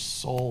your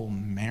soul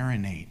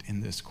marinate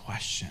in this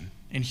question,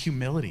 in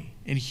humility,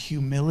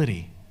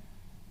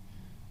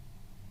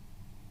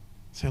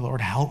 Say,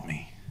 Lord, help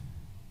me.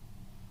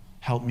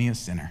 Help me, a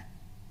sinner.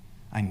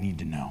 I need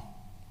to know.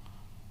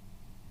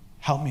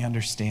 Help me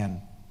understand.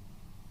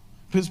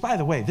 Because, by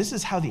the way, this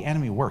is how the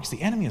enemy works.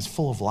 The enemy is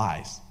full of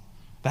lies.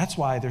 That's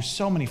why there's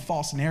so many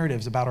false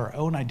narratives about our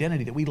own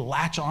identity that we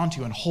latch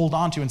onto and hold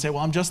onto and say, well,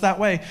 I'm just that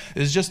way.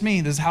 This is just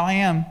me. This is how I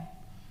am.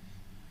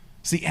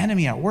 It's the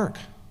enemy at work.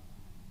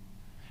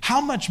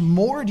 How much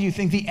more do you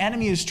think the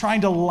enemy is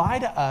trying to lie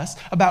to us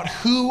about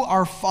who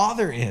our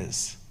Father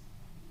is?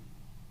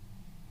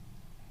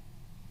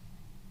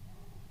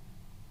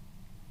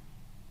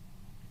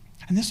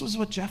 And this was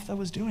what Jephthah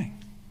was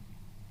doing.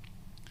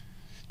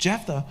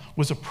 Jephthah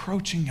was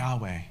approaching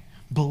Yahweh,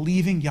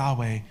 believing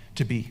Yahweh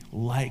to be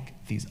like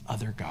these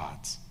other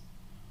gods.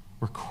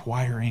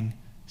 requiring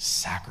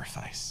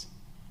sacrifice.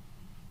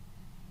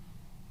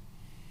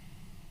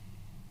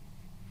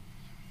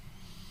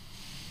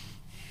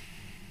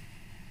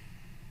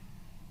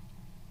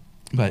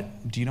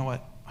 But do you know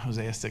what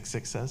Hosea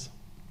 6:6 says?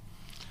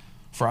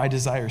 For I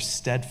desire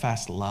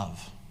steadfast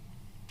love,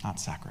 not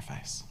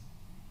sacrifice.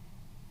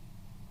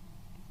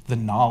 The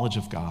knowledge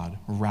of God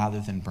rather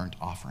than burnt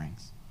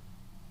offerings.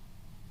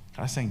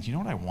 God is saying, do you know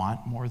what I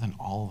want more than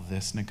all of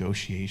this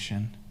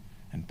negotiation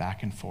and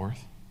back and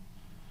forth?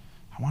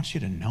 I want you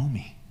to know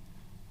me.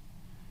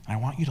 And I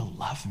want you to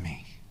love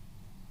me.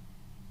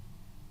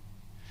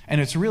 And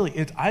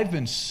I've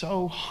been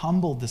so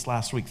humbled this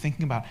last week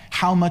thinking about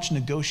how much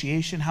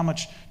negotiation, how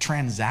much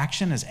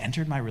transaction has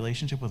entered my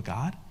relationship with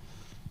God.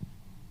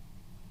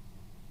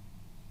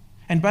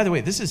 And by the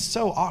way, this is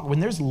so awkward. When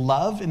there's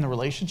love in the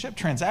relationship,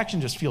 transaction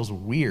just feels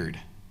weird.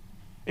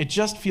 It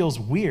just feels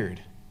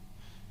weird.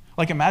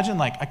 Like imagine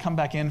I come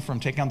back in from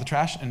taking out the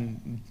trash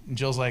and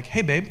Jill's like,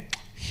 hey babe,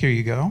 here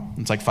you go.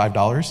 It's like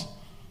 $5.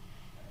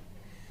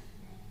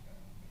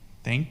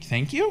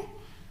 Thank you.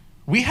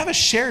 We have a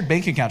shared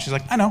bank account. She's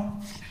like, I know.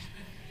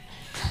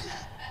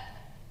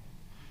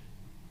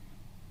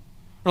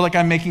 Or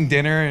I'm making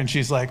dinner and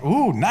she's like,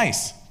 ooh,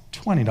 nice,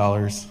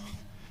 $20.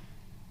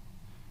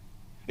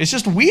 It's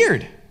just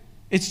weird.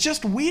 It's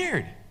just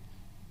weird.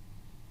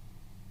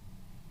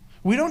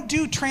 We don't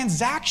do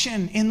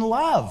transaction in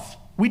love.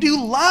 We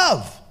do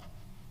love.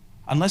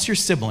 Unless you're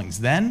siblings.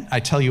 Then, I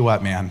tell you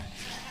what, man,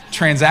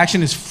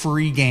 transaction is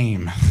free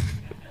game.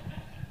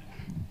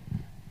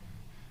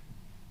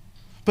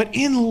 But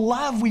in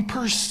love, we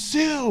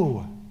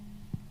pursue.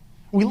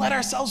 We let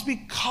ourselves be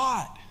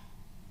caught.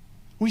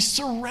 We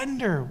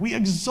surrender. We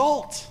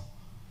exult.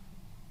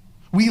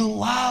 We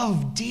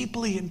love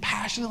deeply and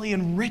passionately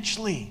and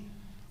richly.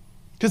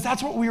 Because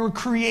that's what we were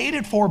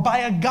created for by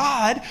a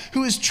God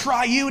who is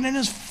triune and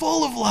is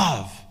full of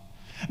love.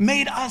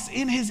 Made us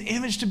in his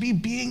image to be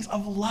beings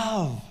of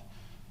love.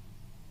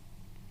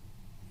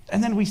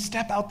 And then we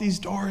step out these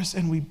doors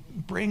and we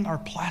bring our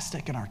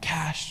plastic and our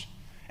cash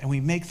and we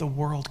make the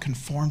world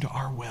conform to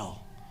our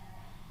will.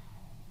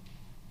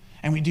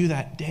 And we do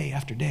that day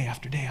after day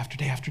after day after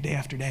day after day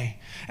after day.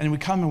 And then we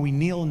come and we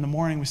kneel in the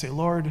morning. We say,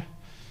 Lord,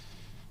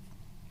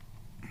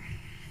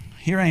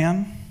 here I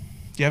am. Do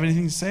you have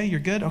anything to say? You're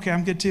good? Okay,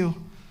 I'm good too.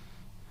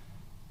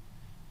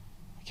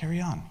 Carry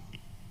on.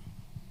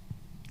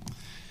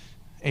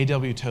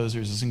 A.W. Tozer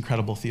is this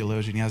incredible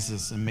theologian. He has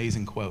this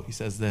amazing quote. He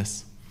says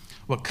this,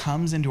 what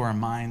comes into our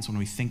minds when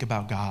we think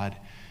about God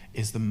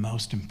is the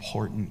most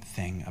important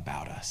thing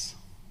about us.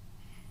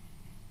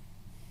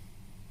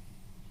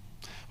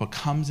 What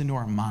comes into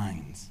our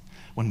minds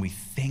when we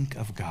think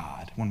of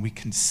God, when we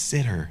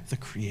consider the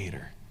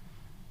Creator,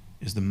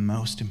 is the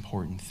most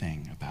important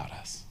thing about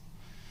us.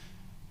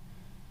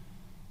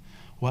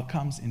 What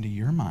comes into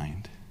your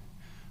mind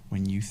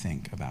when you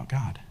think about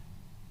God?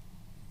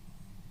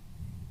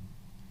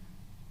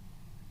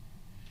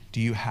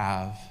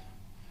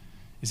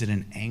 Is it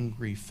an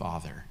angry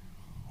father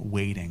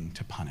waiting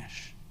to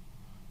punish?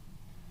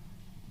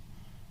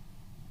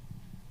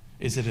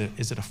 Is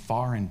it a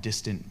far and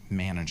distant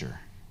manager?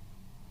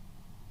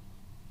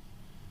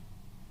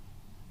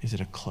 Is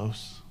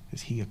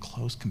he a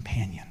close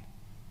companion?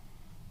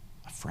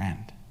 A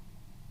friend?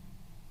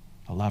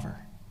 A lover?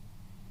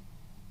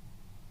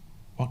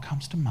 What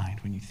comes to mind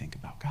when you think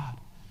about God?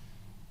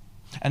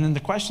 And then the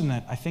question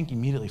that I think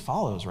immediately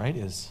follows, right,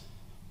 is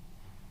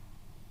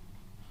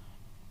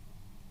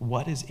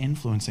what is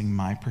influencing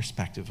my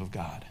perspective of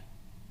God?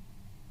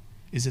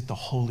 Is it the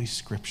Holy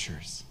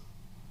Scriptures?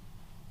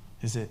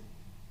 Is it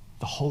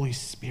the Holy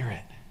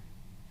Spirit?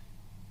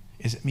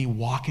 Is it me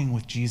walking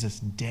with Jesus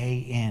day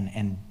in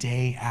and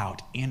day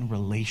out in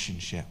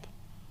relationship?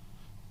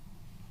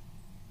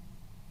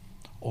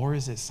 Or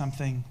is it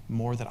something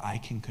more that I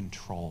can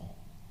control,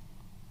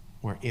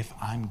 where if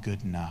I'm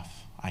good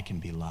enough, I can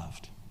be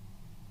loved?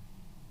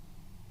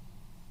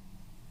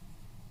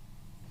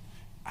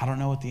 I don't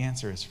know what the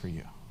answer is for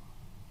you.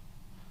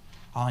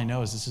 All I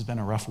know is this has been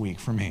a rough week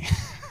for me.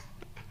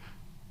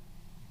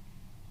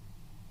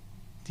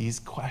 These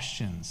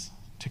questions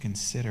to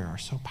consider are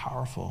so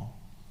powerful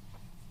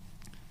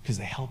because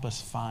they help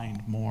us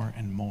find more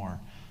and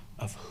more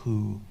of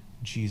who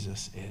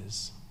Jesus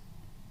is.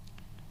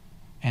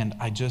 And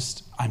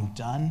I'm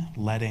done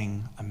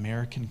letting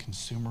American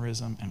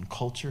consumerism and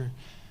culture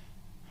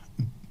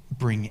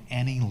bring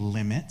any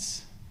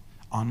limits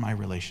on my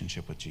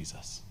relationship with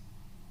Jesus,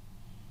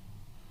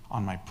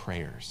 on my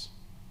prayers,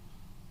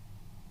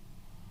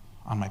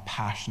 on my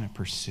passionate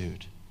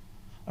pursuit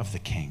of the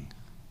King.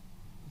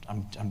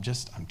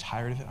 I'm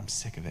tired of it. I'm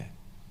sick of it.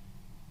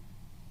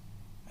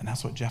 And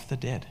that's what Jephthah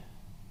did.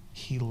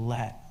 He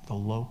let the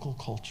local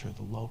culture,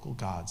 the local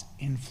gods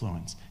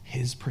influence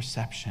his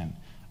perception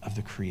of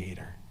the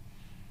Creator.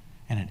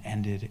 And it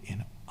ended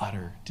in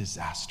utter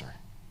disaster.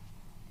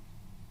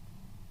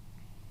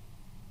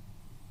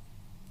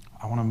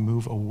 I want to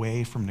move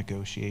away from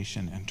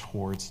negotiation and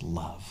towards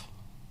love.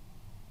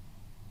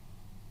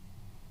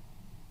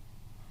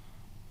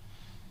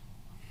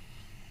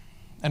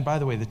 And by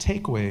the way, the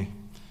takeaway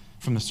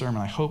from the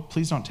sermon, I hope,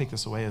 please don't take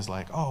this away as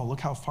like, oh, look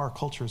how far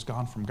culture has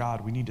gone from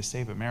God. We need to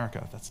save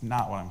America. That's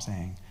not what I'm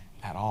saying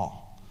at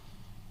all.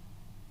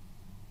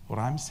 What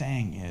I'm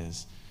saying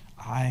is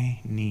I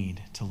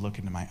need to look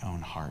into my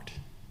own heart.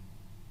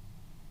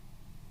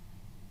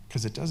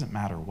 Because it doesn't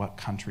matter what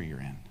country you're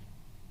in.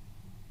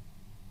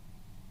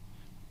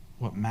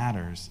 What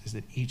matters is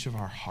that each of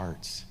our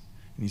hearts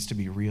needs to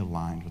be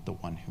realigned with the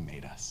one who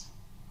made us.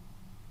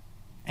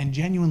 And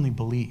genuinely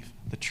believe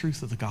the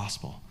truth of the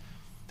gospel,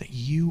 that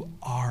you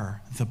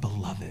are the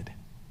beloved.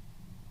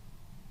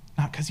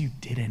 Not because you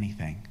did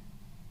anything,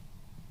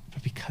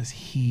 but because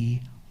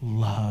he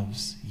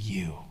loves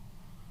you.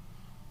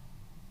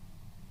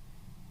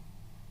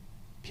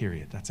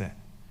 Period. That's it.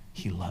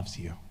 He loves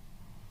you.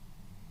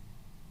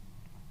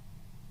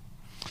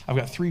 I've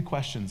got 3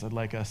 questions I'd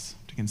like us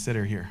to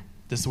consider here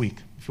this week.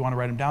 If you want to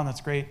write them down,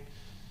 that's great.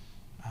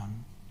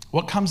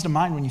 What comes to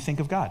mind when you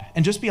think of God?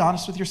 And just be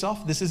honest with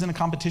yourself. This isn't a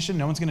competition.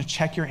 No one's going to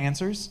check your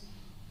answers.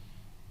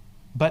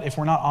 But if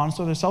we're not honest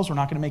with ourselves, we're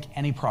not going to make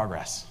any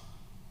progress.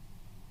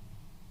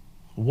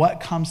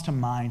 What comes to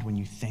mind when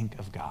you think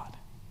of God?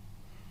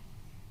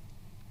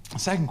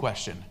 Second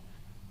question,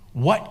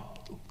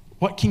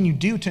 what can you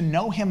do to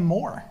know him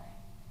more?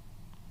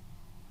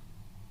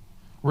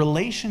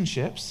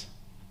 Relationships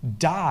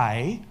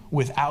die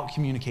without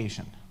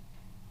communication.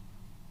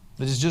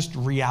 That is just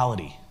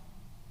reality.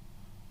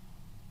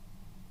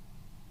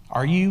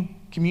 Are you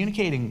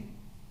communicating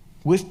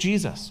with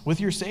Jesus,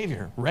 with your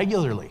Savior,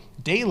 regularly,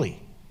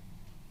 daily,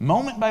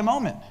 moment by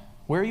moment?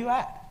 Where are you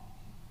at?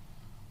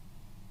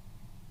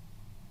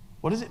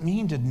 What does it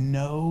mean to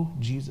know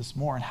Jesus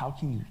more, and how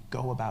can you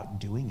go about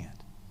doing it?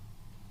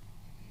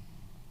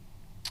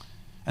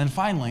 And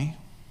finally,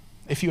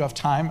 if you have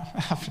time,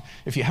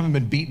 if you haven't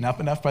been beaten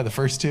up enough by the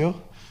first 2,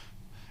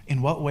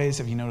 in what ways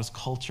have you noticed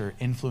culture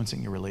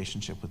influencing your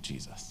relationship with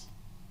Jesus?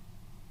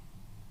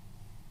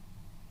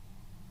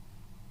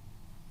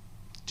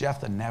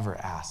 Jephthah never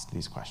asked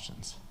these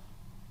questions.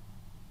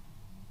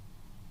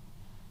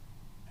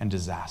 And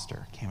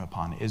disaster came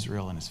upon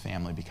Israel and his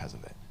family because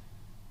of it.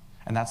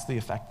 And that's the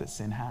effect that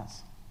sin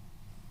has.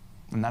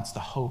 And that's the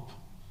hope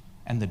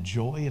and the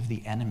joy of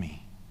the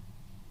enemy,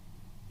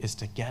 is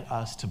to get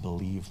us to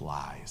believe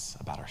lies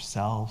about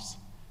ourselves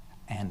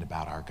and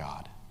about our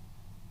God.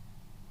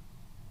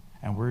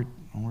 And we're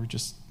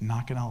just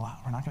not going to allow,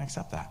 we're not going to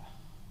accept that.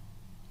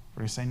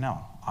 We're going to say,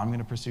 no, I'm going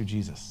to pursue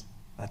Jesus.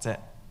 That's it.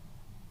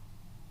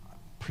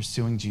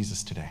 Pursuing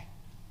Jesus today.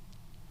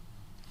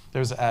 There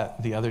was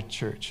at the other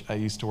church I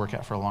used to work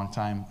at for a long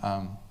time,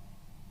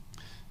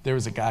 there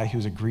was a guy who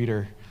was a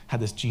greeter, had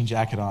this jean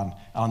jacket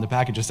on the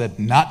back it just said,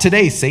 "Not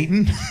today,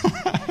 Satan."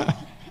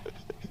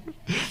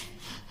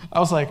 I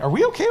was like, are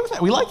we okay with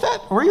that? We like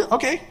that? Are we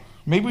okay?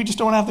 Maybe we just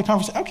don't want to have the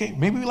conversation. Okay,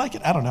 maybe we like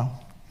it. I don't know.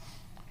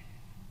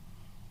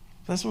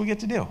 That's what we get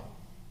to do.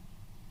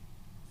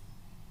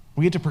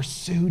 We get to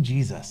pursue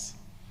Jesus.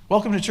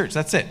 Welcome to church.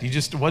 That's it.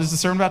 What is the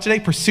sermon about today?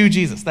 Pursue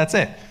Jesus. That's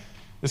it.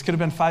 This could have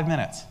been 5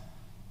 minutes.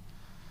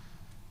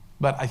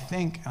 But I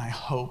think and I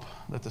hope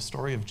that the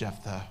story of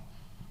Jephthah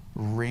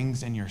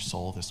rings in your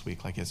soul this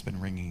week like it's been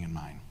ringing in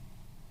mine.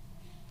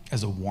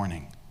 As a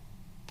warning,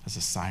 as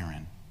a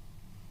siren,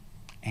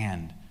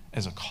 and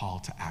as a call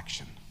to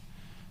action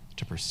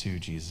to pursue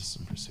Jesus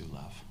and pursue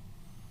love.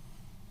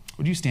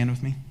 Would you stand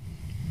with me?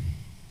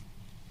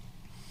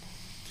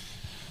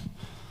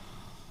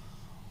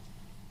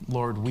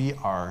 Lord, we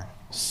are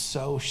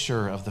so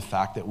sure of the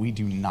fact that we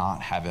do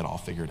not have it all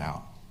figured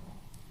out.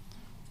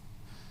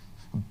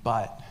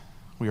 But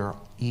we are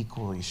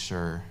equally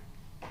sure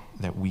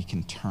that we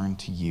can turn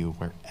to you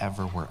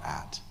wherever we're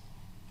at.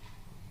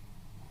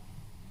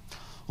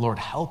 Lord,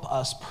 help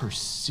us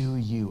pursue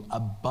you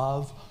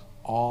above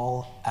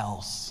all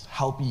else.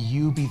 Help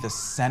you be the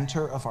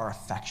center of our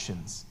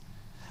affections.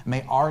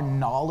 May our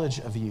knowledge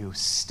of you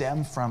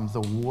stem from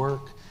the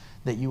work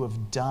that you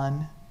have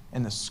done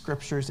in the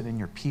scriptures and in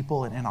your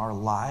people and in our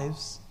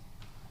lives.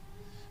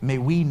 May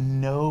we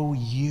know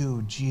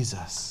you,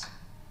 Jesus,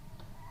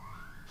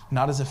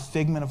 not as a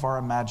figment of our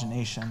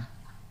imagination,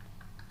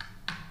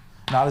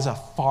 not as a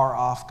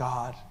far-off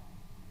God,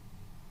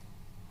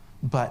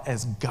 but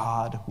as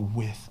God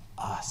with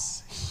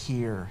us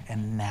here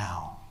and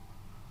now.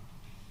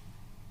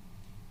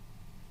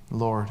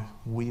 Lord,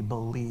 we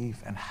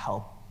believe, and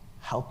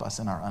help us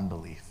in our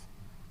unbelief.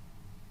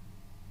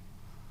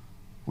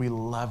 We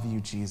love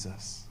you,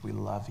 Jesus. We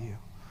love you.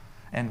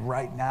 And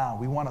right now,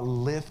 we want to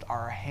lift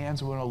our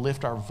hands, we want to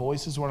lift our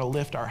voices, we want to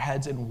lift our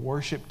heads and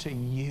worship to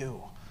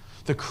you,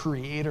 the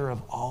creator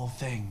of all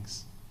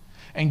things,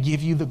 and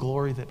give you the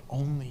glory that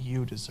only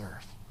you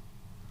deserve.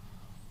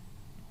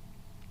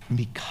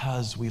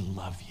 Because we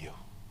love you.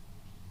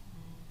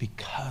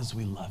 Because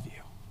we love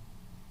you.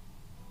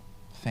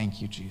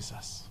 Thank you,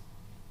 Jesus.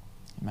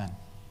 Amen.